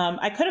 Okay.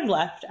 I could have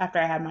left after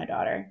I had my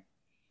daughter.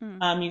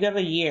 You have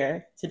a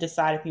year to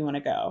decide if you want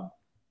to go.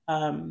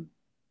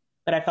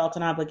 But I felt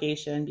an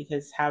obligation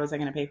because how was I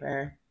going to pay for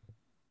her?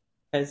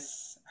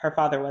 Because her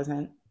father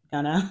wasn't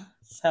gonna.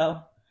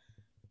 So,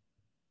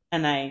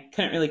 and I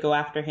couldn't really go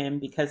after him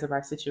because of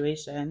our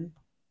situation.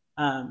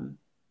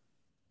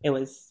 It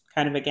was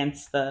kind of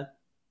against the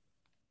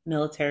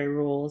military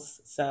rules.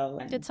 So,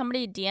 did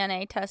somebody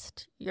DNA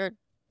test your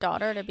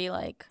daughter to be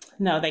like?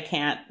 No, they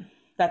can't.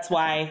 That's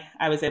why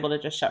I was able to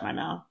just shut my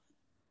mouth.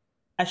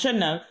 I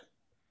shouldn't have.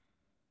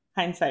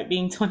 Hindsight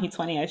being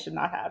 2020, I should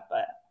not have,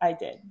 but I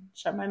did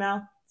shut my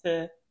mouth.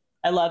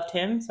 I loved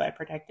him, so I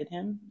protected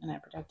him and I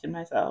protected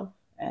myself.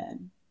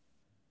 And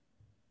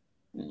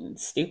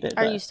it's stupid.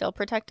 Are you still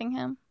protecting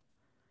him?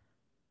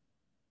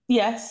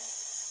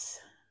 Yes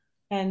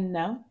and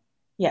no.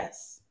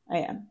 Yes, I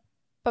am.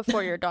 But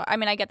for your daughter, I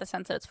mean, I get the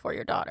sense that it's for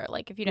your daughter.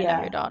 Like if you didn't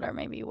have your daughter,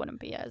 maybe you wouldn't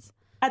be as.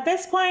 At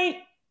this point,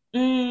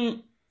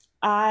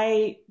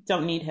 I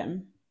don't need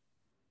him.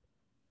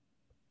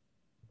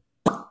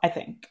 I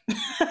think.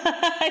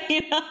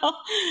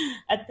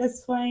 At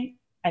this point,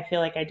 I feel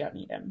like I don't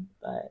need him,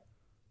 but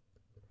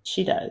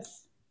she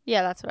does.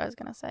 Yeah, that's what I was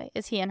going to say.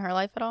 Is he in her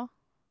life at all?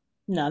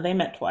 No, they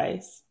met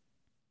twice.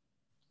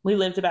 We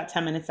lived about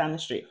 10 minutes down the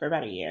street for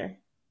about a year,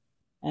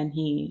 and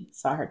he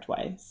saw her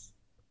twice.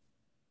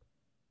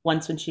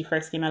 Once when she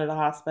first came out of the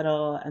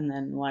hospital, and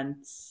then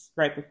once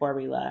right before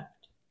we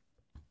left.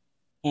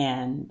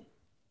 And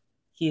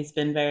he's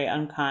been very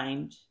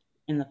unkind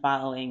in the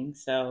following,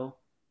 so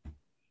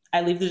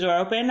I leave the door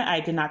open.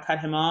 I did not cut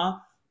him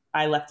off.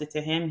 I left it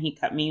to him. He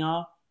cut me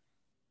off.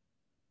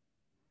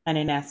 I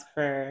didn't ask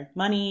for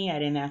money. I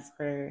didn't ask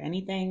for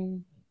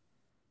anything.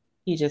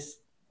 He just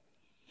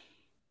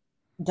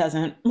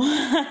doesn't.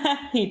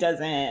 He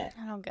doesn't.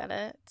 I don't get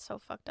it. It's so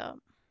fucked up.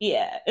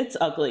 Yeah, it's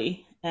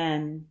ugly.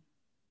 And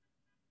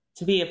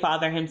to be a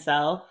father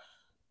himself,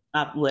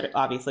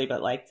 obviously,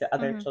 but like to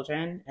other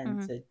children,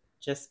 and to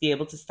just be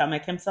able to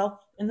stomach himself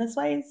in this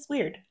way is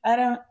weird.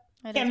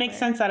 Can't make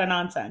sense out of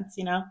nonsense,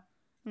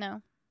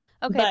 No.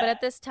 Okay, but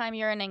at this time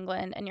you're in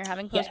England and you're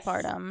having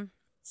postpartum. Yes.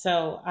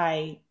 So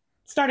I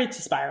started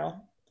to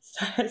spiral.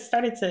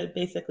 Started to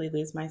basically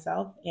lose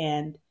myself,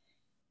 and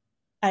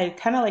I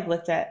kind of like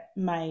looked at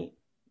my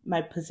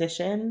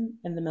position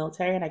in the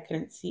military, and I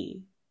couldn't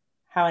see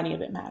how any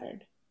of it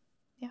mattered.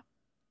 Yeah.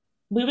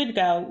 we would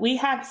go. We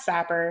have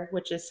SAPR,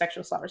 which is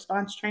sexual assault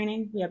response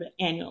training. We have it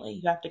annually.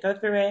 You have to go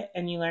through it,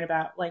 and you learn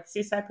about like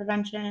suicide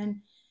prevention,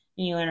 and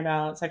you learn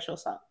about sexual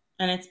assault.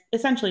 And it's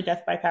essentially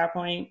death by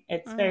PowerPoint.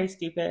 It's very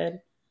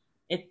stupid.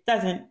 It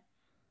doesn't.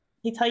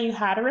 They tell you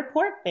how to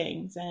report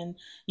things, and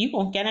you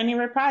won't get any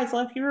reprisal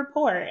if you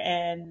report.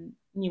 And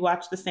you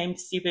watch the same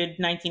stupid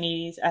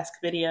 1980s esque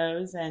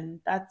videos, and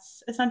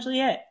that's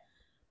essentially it.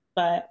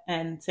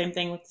 And same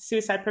thing with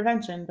suicide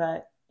prevention.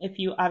 But if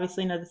you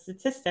obviously know the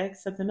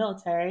statistics of the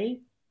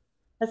military,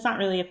 that's not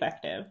really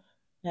effective.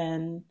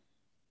 And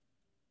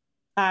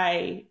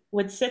I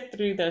would sit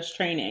through those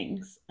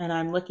trainings and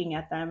I'm looking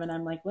at them and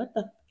I'm like, what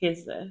the fuck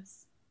is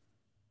this?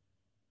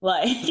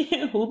 Like,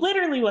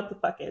 literally, what the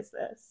fuck is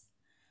this?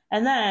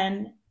 And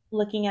then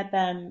looking at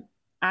them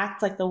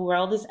act like the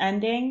world is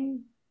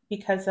ending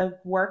because of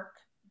work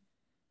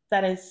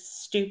that is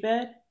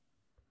stupid,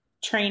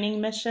 training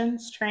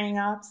missions, training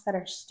ops that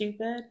are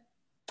stupid.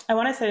 I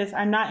want to say this,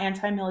 I'm not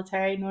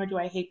anti-military, nor do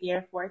I hate the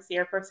Air Force. The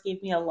Air Force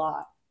gave me a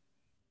lot.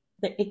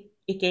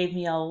 It gave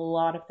me a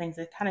lot of things.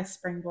 It kind of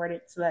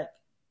springboarded so that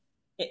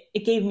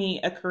it gave me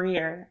a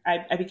career.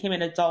 I became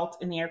an adult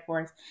in the Air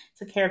Force,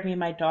 took care of me and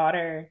my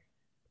daughter.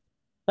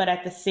 But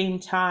at the same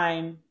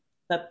time,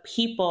 the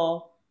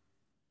people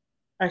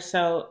are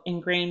so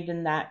ingrained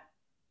in that,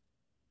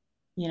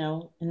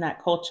 in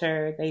that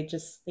culture. They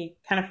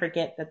kind of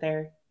forget that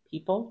they're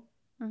people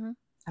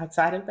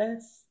outside of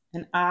this.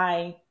 And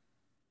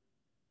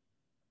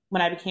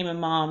when I became a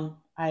mom,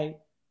 I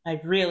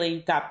really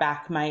got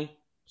back my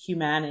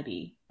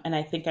humanity. And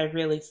I think I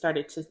really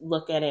started to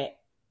look at it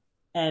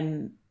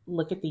and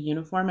look at the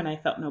uniform, and I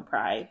felt no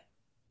pride.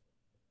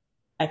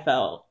 I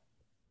felt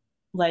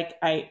like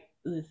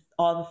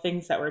all the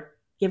things that were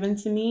given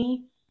to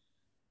me,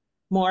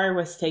 more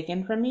was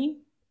taken from me.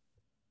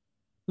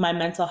 My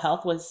mental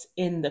health was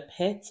in the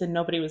pits and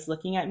nobody was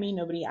looking at me.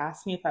 Nobody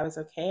asked me if I was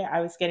okay.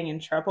 I was getting in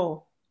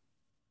trouble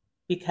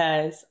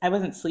because I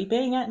wasn't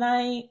sleeping at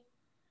night.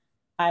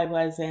 I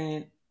was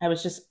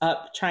just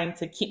up trying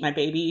to keep my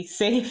baby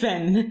safe,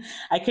 and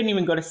I couldn't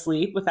even go to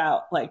sleep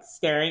without like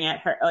staring at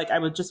her. Like I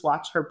would just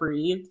watch her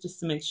breathe just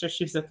to make sure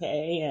she was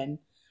okay. And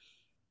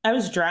I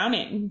was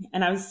drowning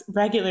and I was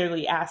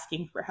regularly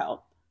asking for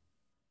help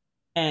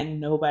and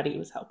nobody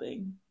was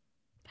helping.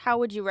 How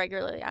would you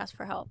regularly ask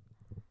for help?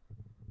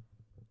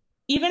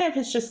 Even if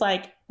it's just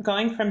like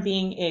going from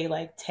being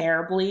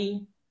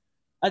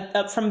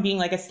from being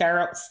like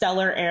a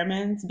stellar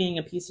airman to being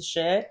a piece of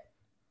shit,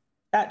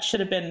 that's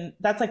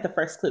like the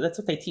first clue. That's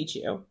what they teach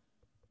you.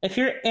 If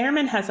your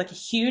airman has like a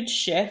huge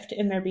shift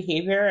in their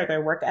behavior or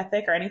their work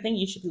ethic or anything,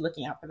 you should be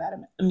looking out for that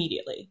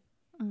immediately.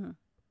 Mm-hmm.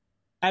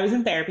 I was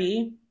in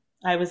therapy.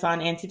 I was on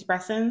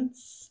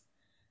antidepressants.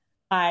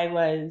 I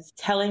was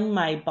telling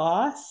my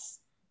boss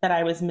that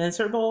I was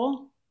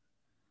miserable.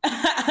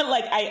 I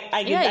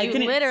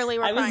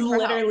was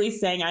literally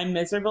saying I'm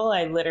miserable.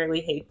 I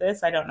literally hate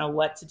this. I don't know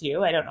what to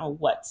do. I don't know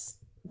what's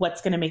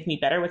going to make me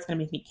better, what's going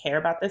to make me care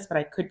about this, but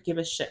I could give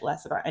a shit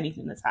less about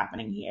anything that's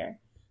happening here.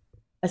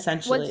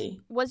 Essentially.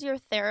 Was your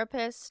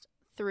therapist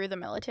through the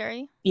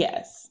military?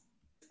 Yes.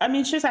 I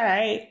mean, she was all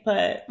right,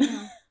 but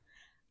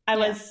I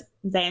was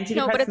the antidepressants.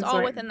 No, but it's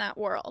all within that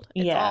world.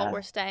 It's all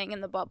we're staying in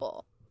the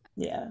bubble.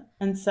 Yeah.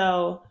 And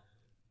so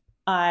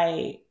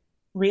I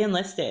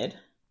re-enlisted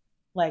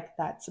like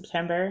that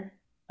September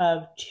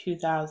of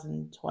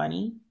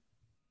 2020.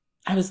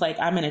 I was like,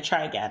 I'm going to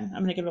try again.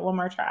 I'm going to give it one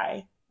more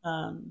try.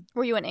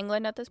 Were you in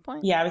England at this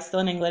point? Yeah, I was still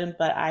in England,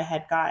 but I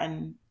had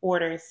gotten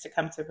orders to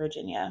come to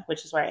Virginia,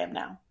 which is where I am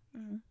now.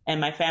 Mm-hmm.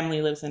 And my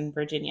family lives in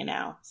Virginia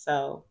now.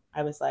 So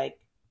I was like,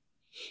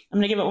 I'm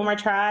going to give it one more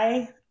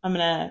try. I'm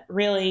going to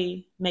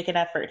really make an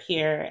effort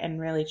here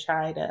and really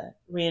try to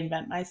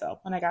reinvent myself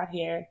when I got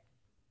here.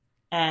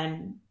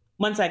 And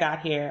once I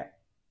got here,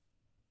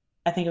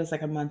 I think it was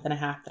like a month and a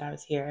half that I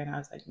was here, and I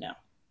was like, no,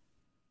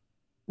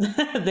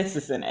 this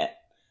isn't it.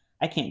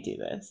 I can't do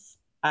this.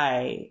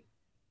 I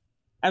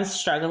was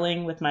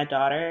struggling with my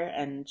daughter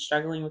and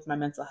struggling with my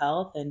mental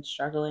health and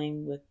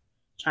struggling with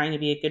trying to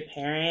be a good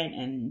parent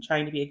and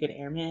trying to be a good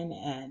airman,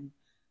 and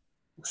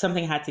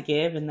something had to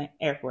give, and the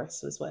Air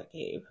Force was what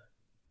gave.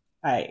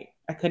 I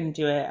couldn't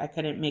do it. I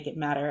couldn't make it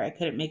matter. I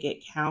couldn't make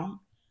it count.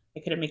 I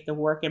couldn't make the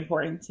work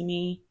important to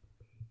me.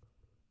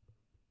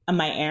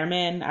 My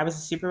airman, I was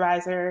a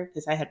supervisor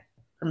because I had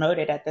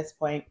promoted at this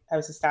point. I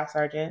was a staff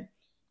sergeant,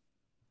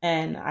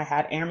 and I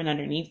had airmen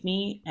underneath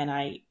me, and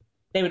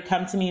they would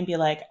come to me and be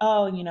like,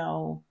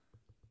 oh,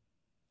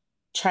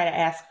 try to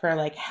ask for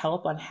like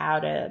help on how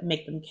to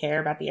make them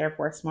care about the Air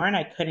Force more. And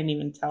I couldn't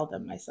even tell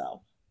them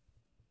myself.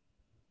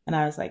 And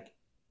I was like,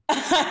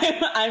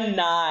 I'm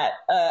not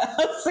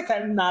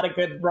a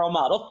good role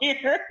model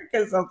here,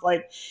 because I was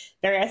like,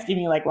 they're asking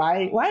me like,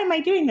 why am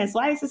I doing this?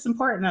 Why is this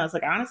important? And I was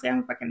like, honestly, I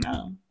don't fucking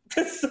know,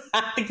 because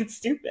I think it's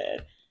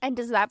stupid. And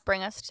does that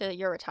bring us to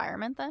your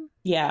retirement then?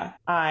 Yeah,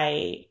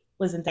 I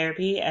was in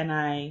therapy, and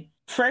I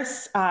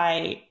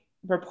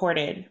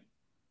reported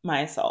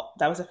my assault.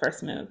 That was the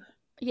first move.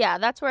 Yeah,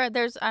 that's where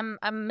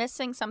I'm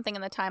missing something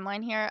in the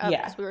timeline here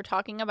because we were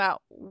talking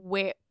about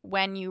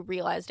when you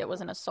realized it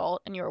was an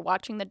assault and you were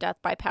watching the death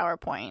by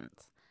PowerPoint.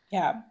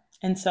 Yeah.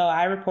 And so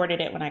I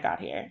reported it when I got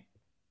here.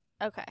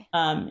 Okay.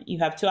 You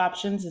have two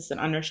options. It's an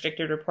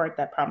unrestricted report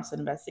that prompts an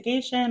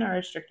investigation, or a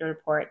restricted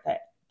report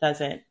that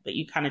doesn't, but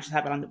you kind of just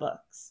have it on the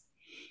books.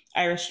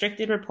 I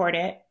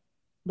reported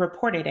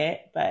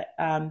it, but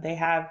they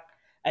have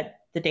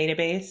the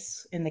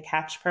database in the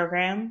catch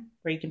program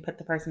where you can put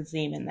the person's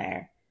name in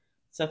there.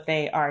 So if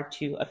they are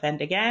to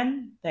offend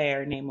again,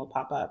 their name will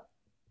pop up.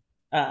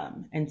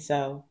 And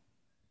so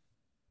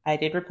I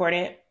did report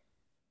it.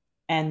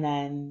 And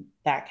then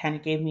that kind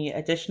of gave me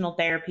additional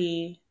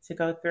therapy to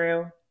go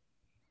through.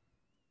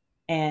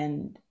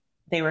 And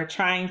they were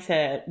trying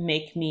to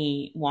make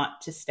me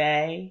want to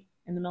stay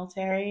in the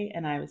military.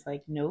 And I was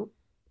like, nope,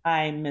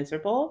 I'm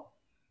miserable.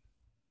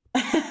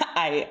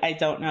 I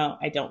don't know.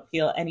 I don't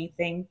feel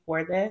anything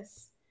for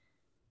this.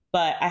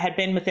 But I had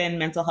been within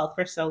mental health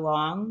for so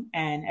long,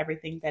 and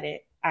everything that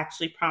it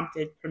actually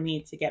prompted for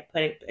me to get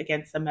put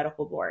against a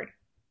medical board.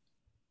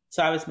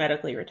 So I was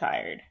medically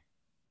retired.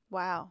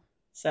 Wow.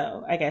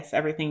 So I guess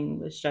everything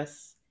was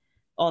just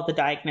all the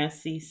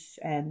diagnoses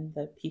and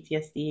the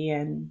PTSD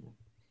and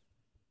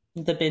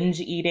the binge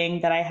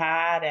eating that I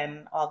had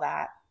and all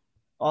that,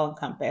 all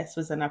encompassed,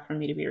 was enough for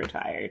me to be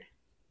retired.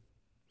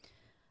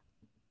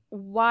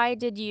 Why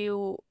did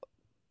you...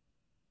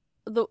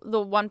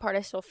 The one part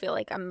I still feel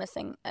like I'm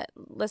missing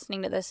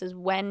listening to this is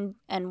when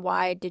and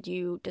why did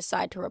you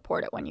decide to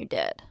report it when you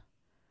did?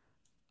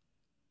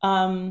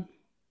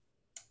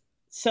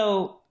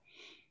 So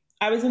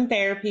I was in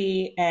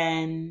therapy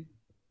and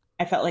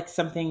I felt like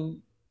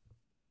something,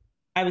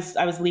 I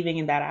was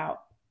leaving that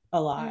out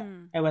a lot.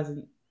 I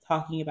wasn't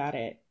talking about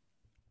it.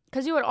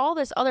 Because you had all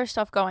this other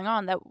stuff going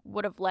on that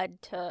would have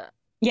led to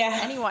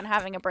anyone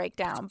having a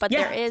breakdown. But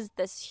there is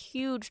this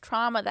huge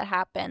trauma that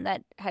happened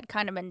that had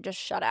kind of been just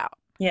shut out.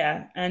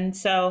 Yeah. And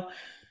so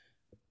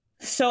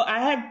I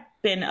had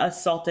been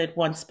assaulted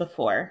once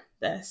before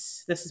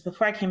this. This is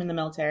before I came in the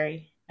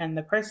military. And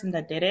the person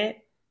that did it,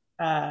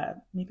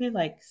 maybe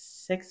like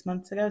 6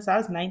 months ago. So I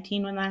was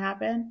 19 when that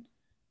happened.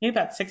 Maybe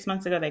about 6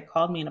 months ago, they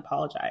called me and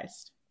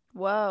apologized.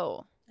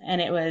 Whoa. And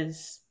it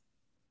was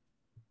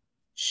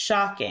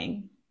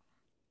shocking,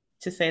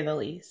 to say the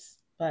least.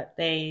 But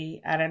I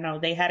don't know,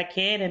 they had a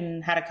kid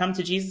and had a come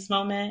to Jesus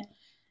moment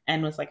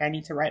and was like, I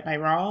need to right my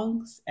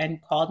wrongs,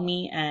 and called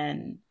me.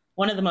 And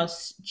one of the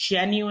most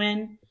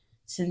genuine,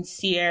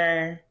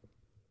 sincere,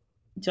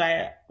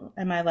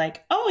 am I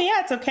like, oh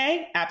yeah, it's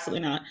okay?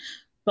 Absolutely not.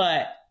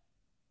 But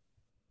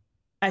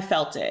I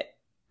felt it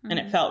and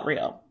it felt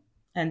real.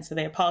 And so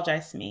they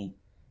apologized to me.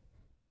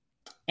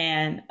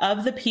 And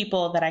of the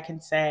people that I can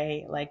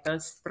say, like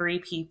those three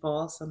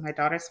people, so my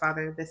daughter's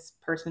father, this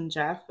person,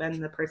 Jeff,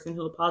 and the person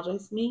who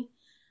apologized to me,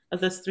 of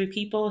those three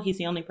people, he's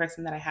the only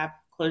person that I have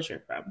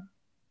closure from.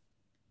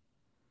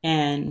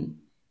 And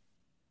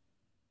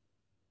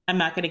I'm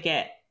not going to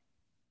get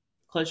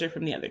closure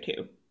from the other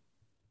two.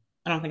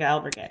 I don't think I'll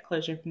ever get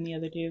closure from the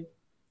other two.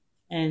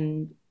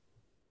 And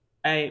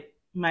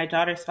my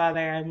daughter's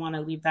father, I want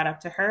to leave that up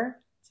to her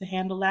to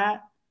handle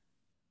that.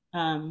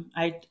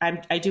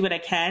 I do what I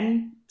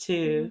can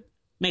to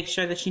make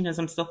sure that she knows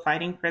I'm still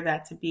fighting for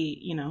that to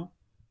be,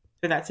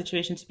 for that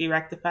situation to be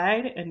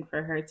rectified and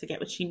for her to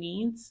get what she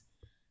needs.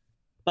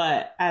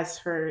 But as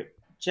for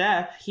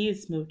Jeff,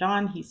 he's moved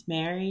on. He's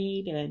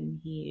married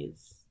and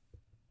he's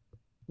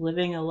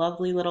living a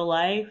lovely little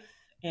life.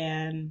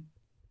 And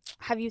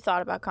have you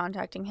thought about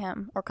contacting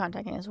him or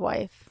contacting his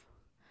wife?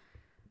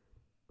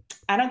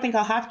 I don't think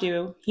I'll have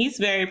to. He's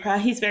very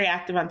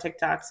active on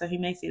TikTok, so he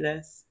may see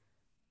this.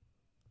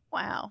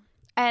 Wow.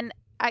 And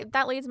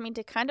that leads me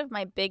to kind of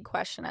my big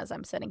question as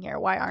I'm sitting here.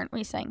 Why aren't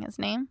we saying his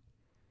name?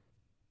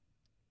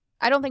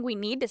 I don't think we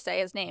need to say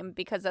his name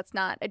because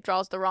it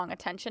draws the wrong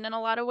attention in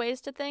a lot of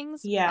ways to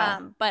things. Yeah.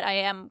 But I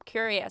am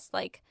curious,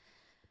 like,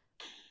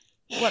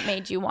 what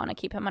made you want to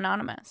keep him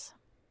anonymous?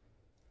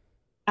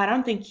 I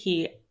don't think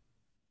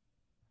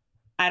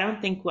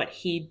what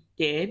he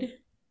did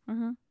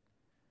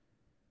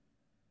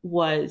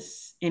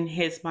was in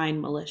his mind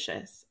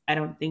malicious. I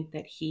don't think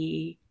that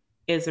he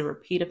is a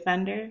repeat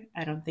offender.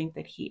 I don't think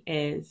that he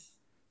is,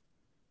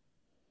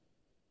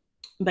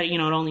 but it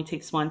only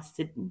takes once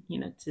to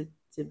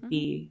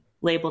be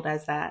labeled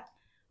as that.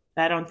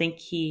 But I don't think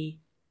he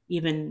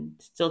even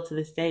still to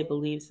this day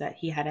believes that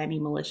he had any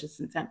malicious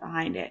intent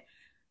behind it.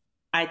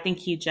 I think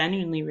he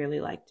genuinely really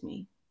liked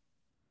me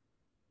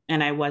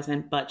and I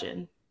wasn't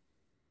budging.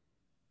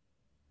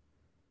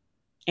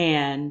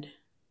 And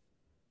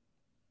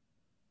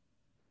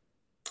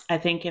I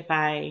think if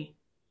I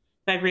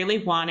really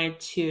wanted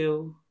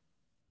to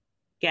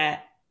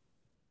get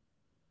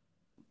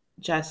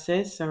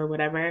justice or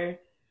whatever,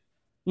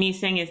 me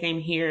saying his name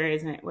here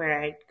isn't where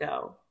I'd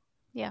go.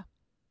 Yeah.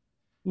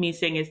 Me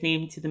saying his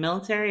name to the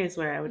military is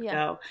where I would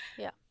go.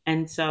 Yeah.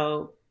 And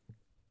so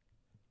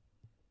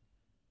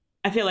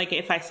I feel like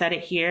if I said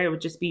it here, it would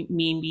just be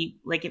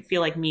it'd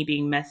feel like me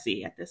being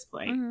messy at this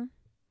point. Mm-hmm.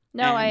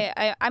 No,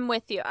 I'm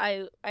with you.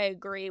 I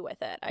agree with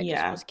it. I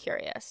just was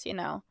curious,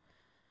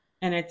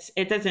 And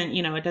it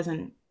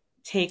doesn't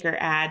take or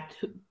add.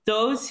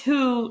 Those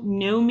who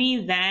knew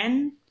me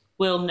then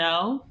will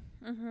know,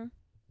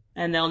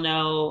 and they'll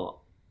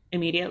know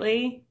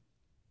immediately.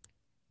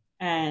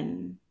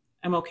 And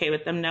I'm okay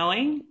with them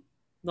knowing.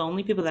 The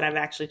only people that I've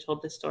actually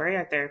told this story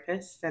are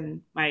therapists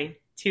and my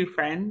two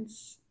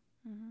friends.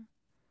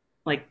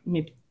 Like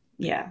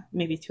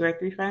maybe two or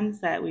three friends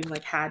that we've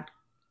like had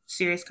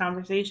serious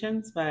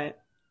conversations, but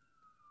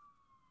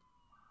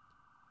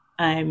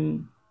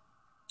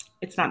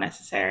it's not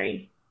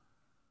necessary.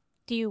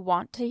 Do you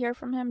want to hear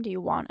from him? Do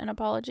you want an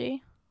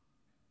apology?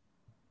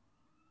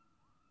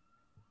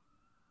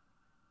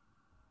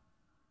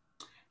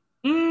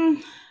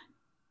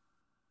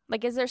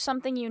 Like, is there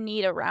something you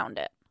need around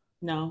it?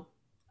 No,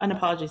 an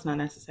apology is not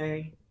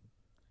necessary.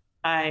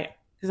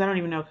 Because I don't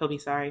even know if he'll be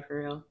sorry for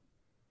real.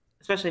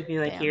 Especially if he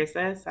like hears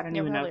this. I don't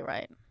even know. You're probably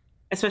right.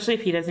 Especially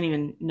if he doesn't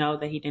even know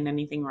that he did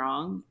anything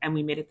wrong, and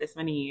we made it this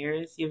many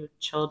years. You have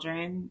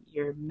children,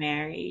 you're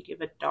married, you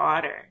have a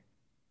daughter.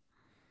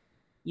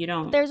 You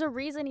don't. There's a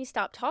reason he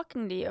stopped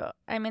talking to you.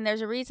 I mean,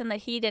 there's a reason that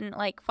he didn't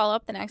like follow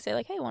up the next day,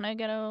 like, "Hey, want to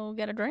get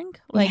a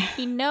drink?" Like,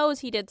 he knows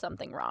he did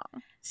something wrong.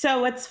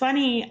 So what's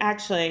funny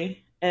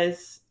actually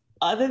is,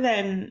 other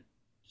than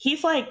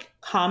he's like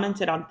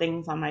commented on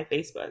things on my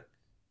Facebook,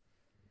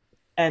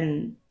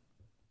 and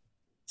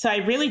so I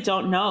really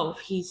don't know if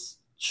he's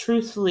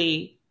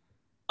truthfully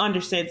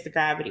understands the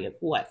gravity of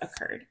what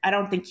occurred. I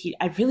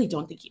really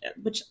don't think he,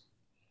 which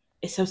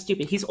is so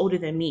stupid. He's older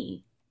than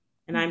me,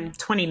 and I'm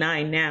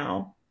 29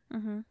 now.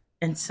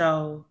 And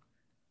so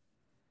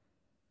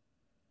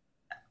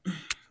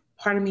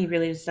part of me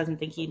really just doesn't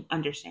think he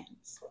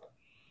understands.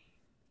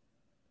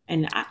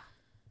 And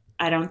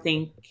I don't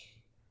think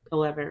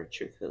he'll ever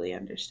truthfully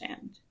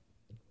understand.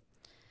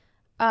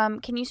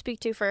 Can you speak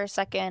to for a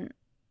second,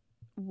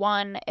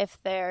 one, if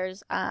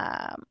there's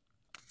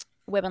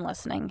women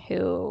listening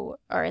who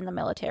are in the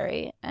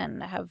military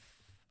and have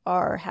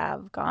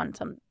gone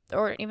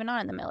or even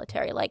not in the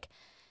military, like,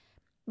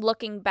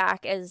 looking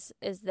back, is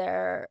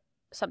there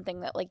something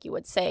that like you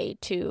would say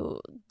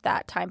to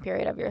that time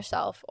period of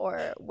yourself,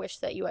 or wish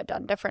that you had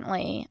done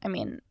differently? I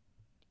mean,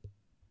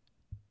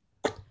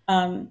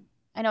 I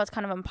know it's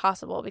kind of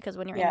impossible because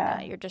when you're in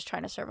that, you're just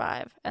trying to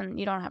survive, and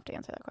you don't have to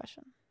answer that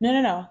question.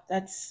 No.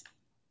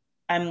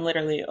 I'm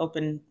literally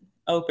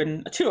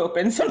too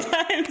open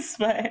sometimes,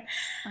 but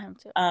I am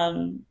too.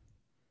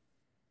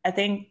 I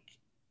think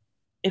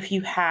if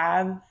you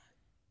have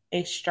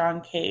a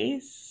strong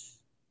case,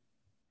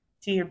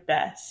 do your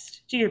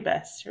best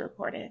to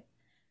report it.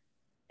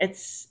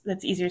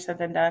 That's easier said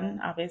than done,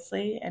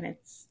 obviously, and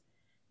it's,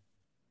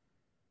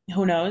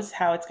 who knows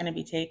how it's going to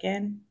be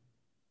taken.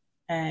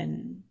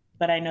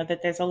 But I know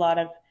that there's a lot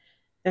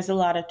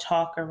of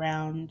talk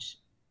around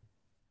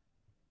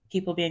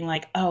people being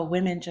like, oh,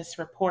 women just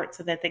report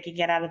so that they can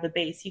get out of the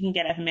base. You can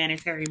get a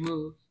humanitarian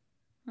move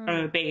from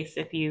a base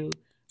if you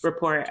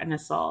report an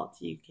assault.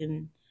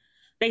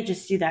 They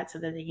just do that so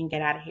that they can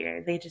get out of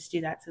here. They just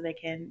do that so they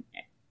can,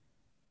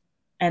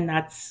 and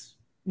that's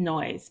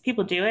noise.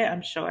 People do it,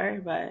 I'm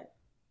sure, but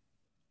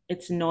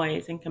it's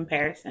noise in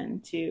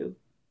comparison to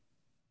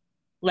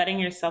letting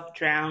yourself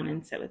drown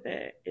and sit with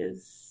it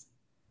is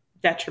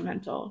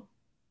detrimental.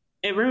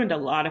 It ruined a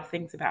lot of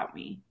things about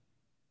me.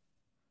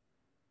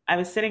 I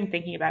was sitting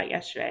thinking about it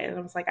yesterday, and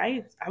I was like,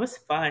 I was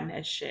fun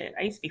as shit.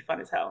 I used to be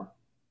fun as hell.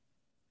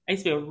 I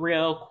used to be a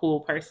real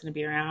cool person to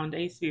be around. I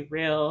used to be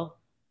real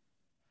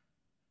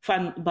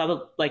fun,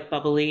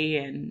 bubbly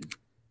and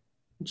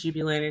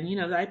jubilant.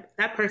 And,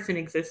 that person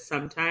exists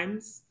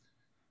sometimes.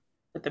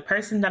 But the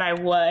person that I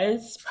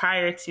was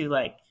prior to,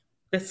 like,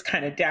 this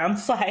kind of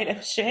downslide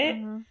of shit,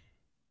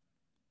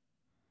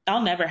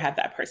 I'll never have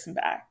that person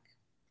back.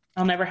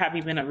 I'll never have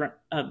even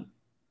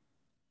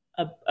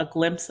a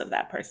glimpse of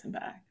that person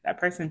back. That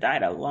person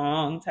died a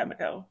long time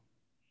ago.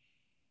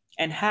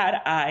 And had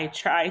I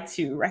tried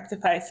to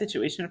rectify a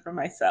situation for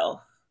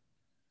myself,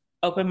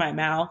 open my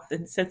mouth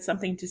and said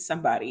something to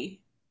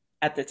somebody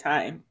at the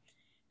time,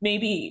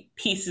 maybe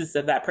pieces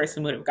of that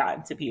person would have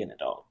gotten to be an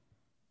adult.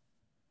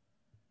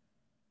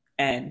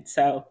 And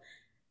so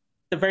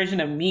the version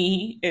of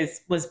me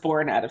was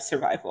born out of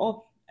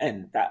survival,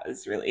 and that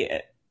was really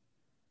it.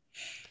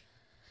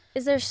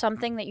 Is there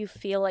something that you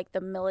feel like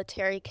the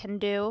military can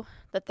do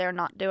that they're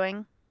not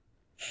doing?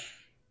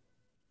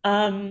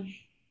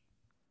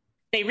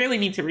 They really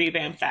need to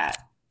revamp that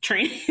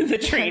training. The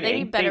training. They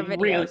need better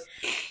videos.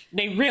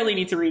 They really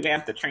need to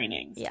revamp the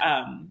trainings.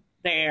 Yeah.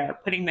 They are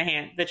putting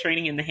the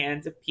training in the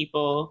hands of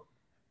people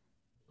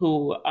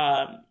who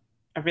are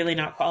really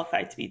not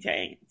qualified to be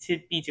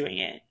doing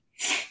it.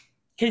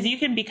 Because you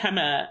can become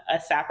a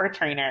sapper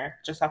trainer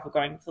just off of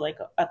going to like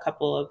a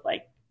couple of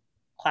like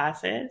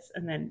classes,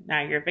 and then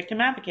now you're a victim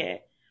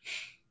advocate.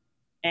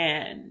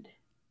 And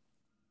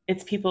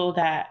it's people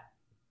that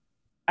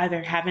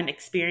either haven't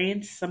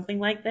experienced something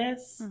like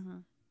this,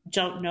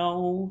 don't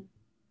know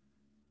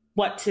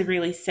what to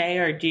really say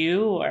or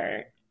do,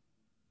 or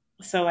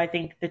so I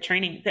think the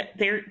training,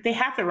 they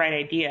have the right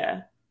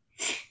idea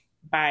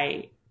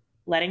by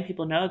letting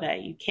people know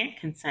that you can't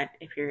consent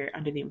if you're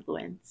under the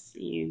influence.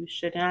 You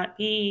should not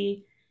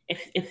be.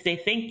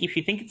 If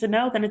you think it's a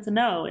no, then it's a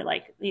no.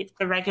 Like it's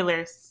the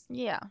regular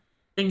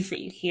things that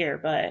you hear,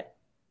 but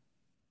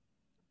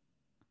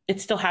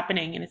it's still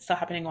happening, and it's still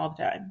happening all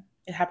the time.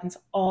 It happens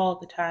all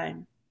the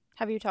time.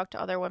 Have you talked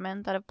to other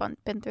women that have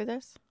been through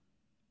this?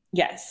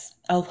 Yes,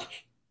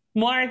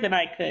 more than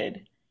I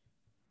could.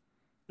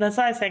 That's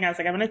why I was saying, I was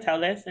like, I'm going to tell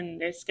this, and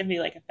there's going to be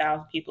like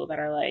 1,000 people that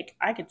are like,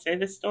 I could say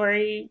this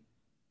story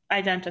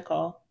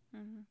identical,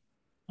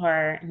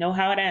 or know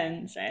how it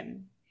ends,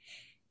 and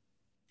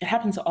it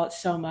happens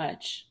so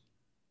much,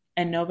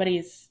 and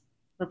nobody's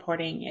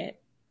reporting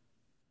it.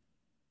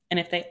 And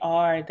if they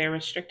are, they're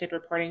restricted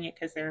reporting it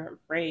because they're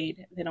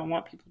afraid. They don't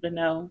want people to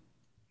know,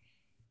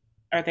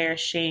 or they're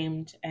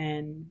ashamed.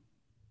 And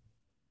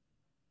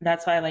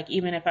that's why, like,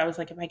 even if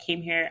I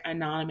came here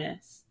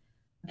anonymous,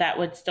 that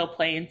would still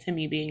play into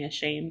me being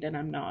ashamed, and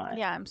I'm not.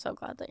 Yeah, I'm so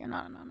glad that you're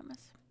not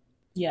anonymous.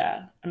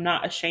 Yeah, I'm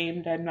not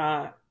ashamed. I'm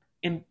not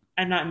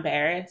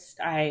embarrassed.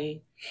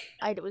 I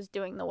was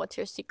doing the What's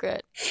Your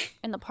Secret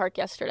in the park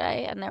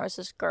yesterday, and there was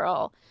this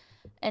girl,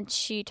 and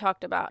she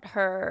talked about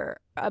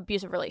her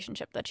abusive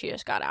relationship that she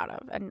just got out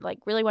of, and like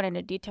really went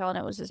into detail, and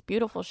it was this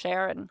beautiful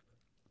share, and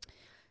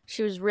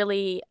she was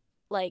really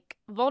like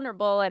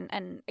vulnerable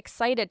and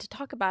excited to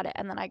talk about it.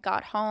 And then I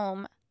got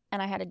home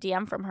and I had a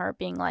DM from her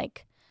being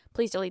like,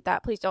 please delete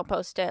that, please don't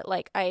post it,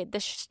 like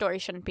this story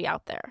shouldn't be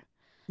out there.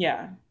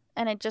 Yeah.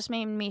 And it just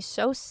made me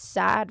so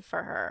sad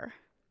for her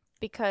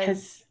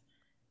because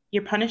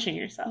you're punishing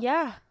yourself.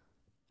 Yeah.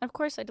 Of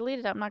course I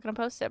deleted it. I'm not going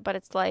to post it, but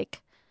it's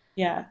like,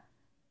 yeah.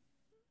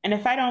 And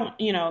if I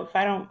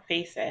don't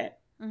face it,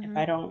 if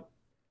I don't,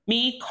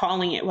 me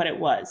calling it what it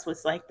was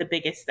like the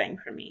biggest thing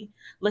for me.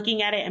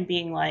 Looking at it and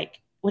being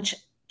like, which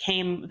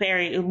came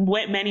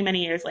many,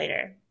 many years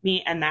later,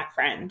 me and that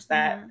friend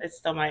that is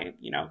still my,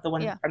 the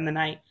one from the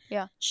night.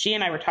 Yeah. She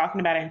and I were talking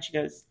about it, and she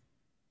goes,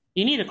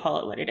 you need to call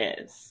it what it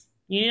is.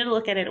 You need to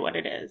look at it what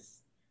it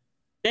is.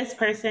 This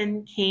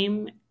person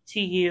came to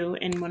you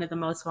in one of the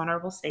most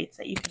vulnerable states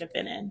that you could have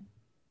been in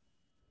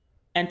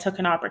and took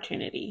an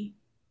opportunity.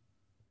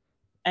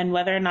 And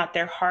whether or not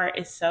their heart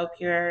is so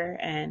pure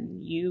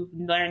and you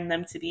learned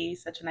them to be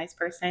such a nice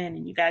person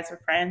and you guys were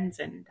friends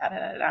and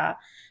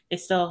they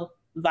still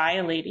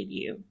violated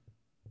you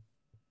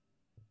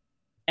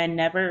and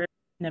never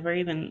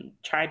even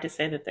tried to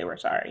say that they were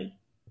sorry,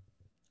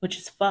 which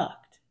is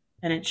fucked,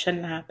 and it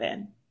shouldn't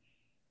happen.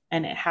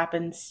 And it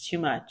happens too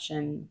much,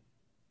 and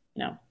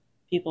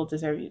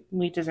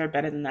we deserve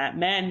better than that.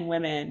 Men,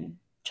 women,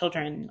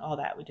 children, all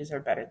that, we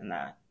deserve better than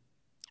that.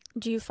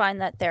 Do you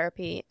find that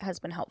therapy has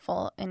been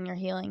helpful in your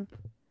healing?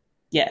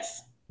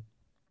 Yes.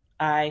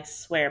 I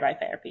swear by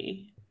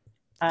therapy.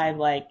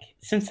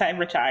 Since I've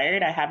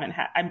retired, I haven't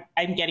had,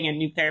 I'm getting a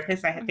new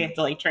therapist. They have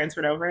to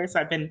transfer it over. So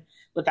I've been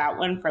without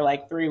one for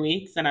 3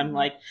 weeks, and I'm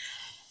like,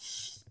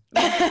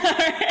 but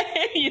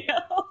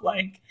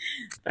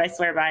I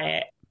swear by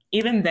it.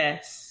 Even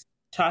this,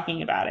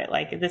 talking about it,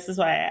 this is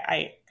why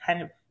I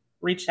kind of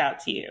reached out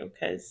to you,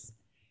 because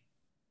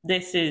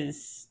this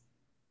is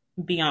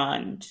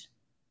beyond.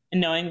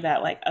 Knowing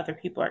that other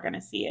people are going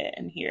to see it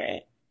and hear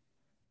it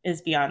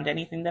is beyond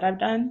anything that I've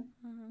done.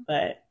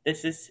 But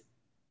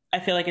I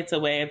feel like it's a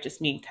way of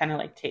just me kind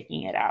of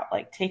taking it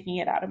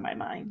out of my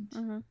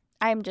mind.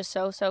 I'm just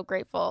so, so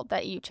grateful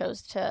that you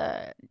chose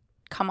to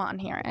come on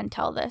here and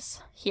tell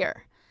this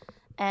here.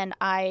 And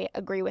I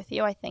agree with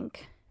you. I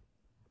think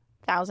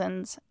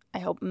thousands, I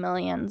hope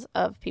millions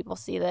of people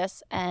see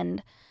this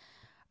and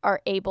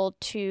are able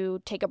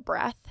to take a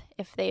breath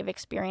if they've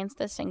experienced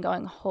this and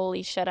going,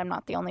 holy shit, I'm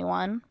not the only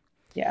one.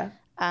 Yeah.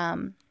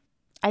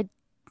 I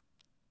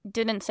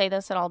didn't say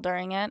this at all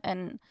during it,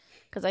 and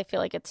because I feel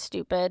like it's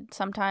stupid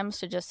sometimes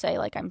to just say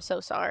I'm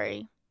so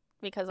sorry,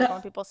 because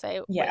when people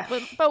say,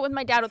 but with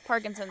my dad with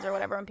Parkinson's or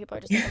whatever, when people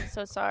are just like, I'm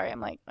so sorry,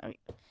 I'm like,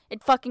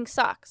 it fucking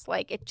sucks.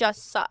 It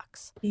just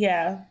sucks.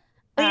 Yeah.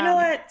 But you know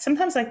what?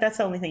 Sometimes that's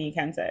the only thing you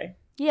can say.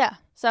 Yeah.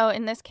 So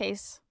in this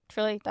case,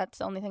 truly, that's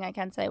the only thing I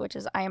can say, which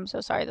is I am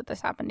so sorry that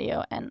this happened to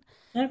you. And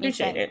I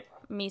appreciate it.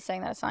 Me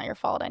saying that it's not your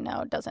fault, I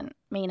know doesn't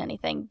mean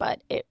anything,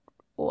 but it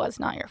was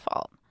not your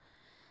fault.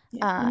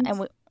 Yeah,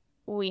 and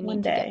we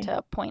need to get to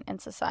a point in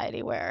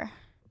society where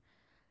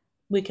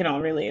we can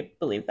all really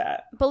believe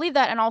that.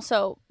 And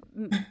also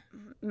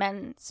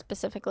men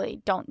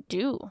specifically don't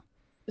do.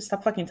 Just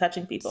stop fucking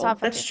touching people.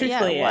 That's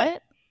truthfully it.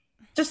 What?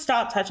 Just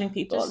stop touching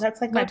people.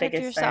 That's my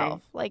biggest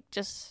thing.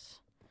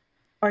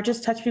 Or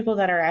just touch people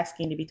that are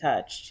asking to be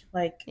touched.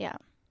 Yeah.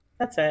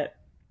 That's it.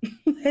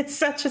 It's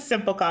such a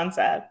simple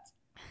concept.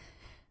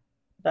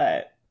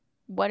 But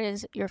what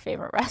is your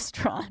favorite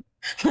restaurant?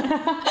 Sorry.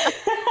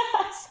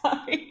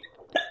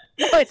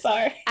 No, it's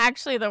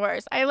actually the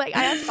worst.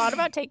 I thought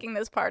about taking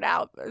this part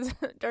out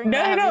during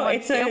No,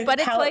 it's a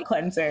palate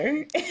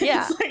cleanser.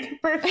 Yeah. It's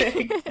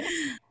perfect.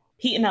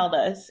 Pete and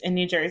Elda's in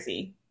New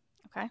Jersey.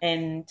 Okay.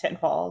 In Tinton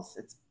Falls.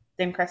 It's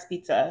thin crust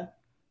pizza,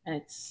 and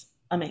it's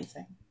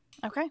amazing.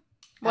 Okay.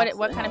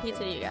 What kind of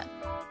pizza do you get?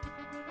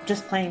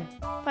 Just plain.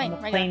 Plain,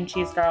 plain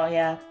cheese girl,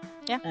 yeah.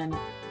 Yeah. And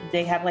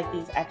they have like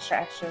these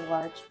extra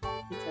large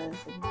pizzas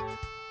and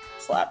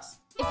slaps.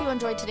 If you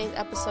enjoyed today's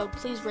episode,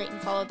 please rate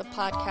and follow the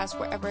podcast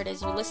wherever it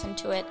is you listen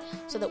to it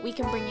so that we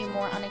can bring you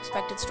more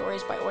unexpected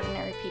stories by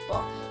ordinary people.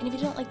 And if you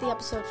don't like the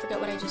episode, forget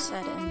what I just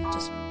said and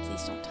just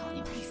please don't tell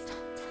anyone.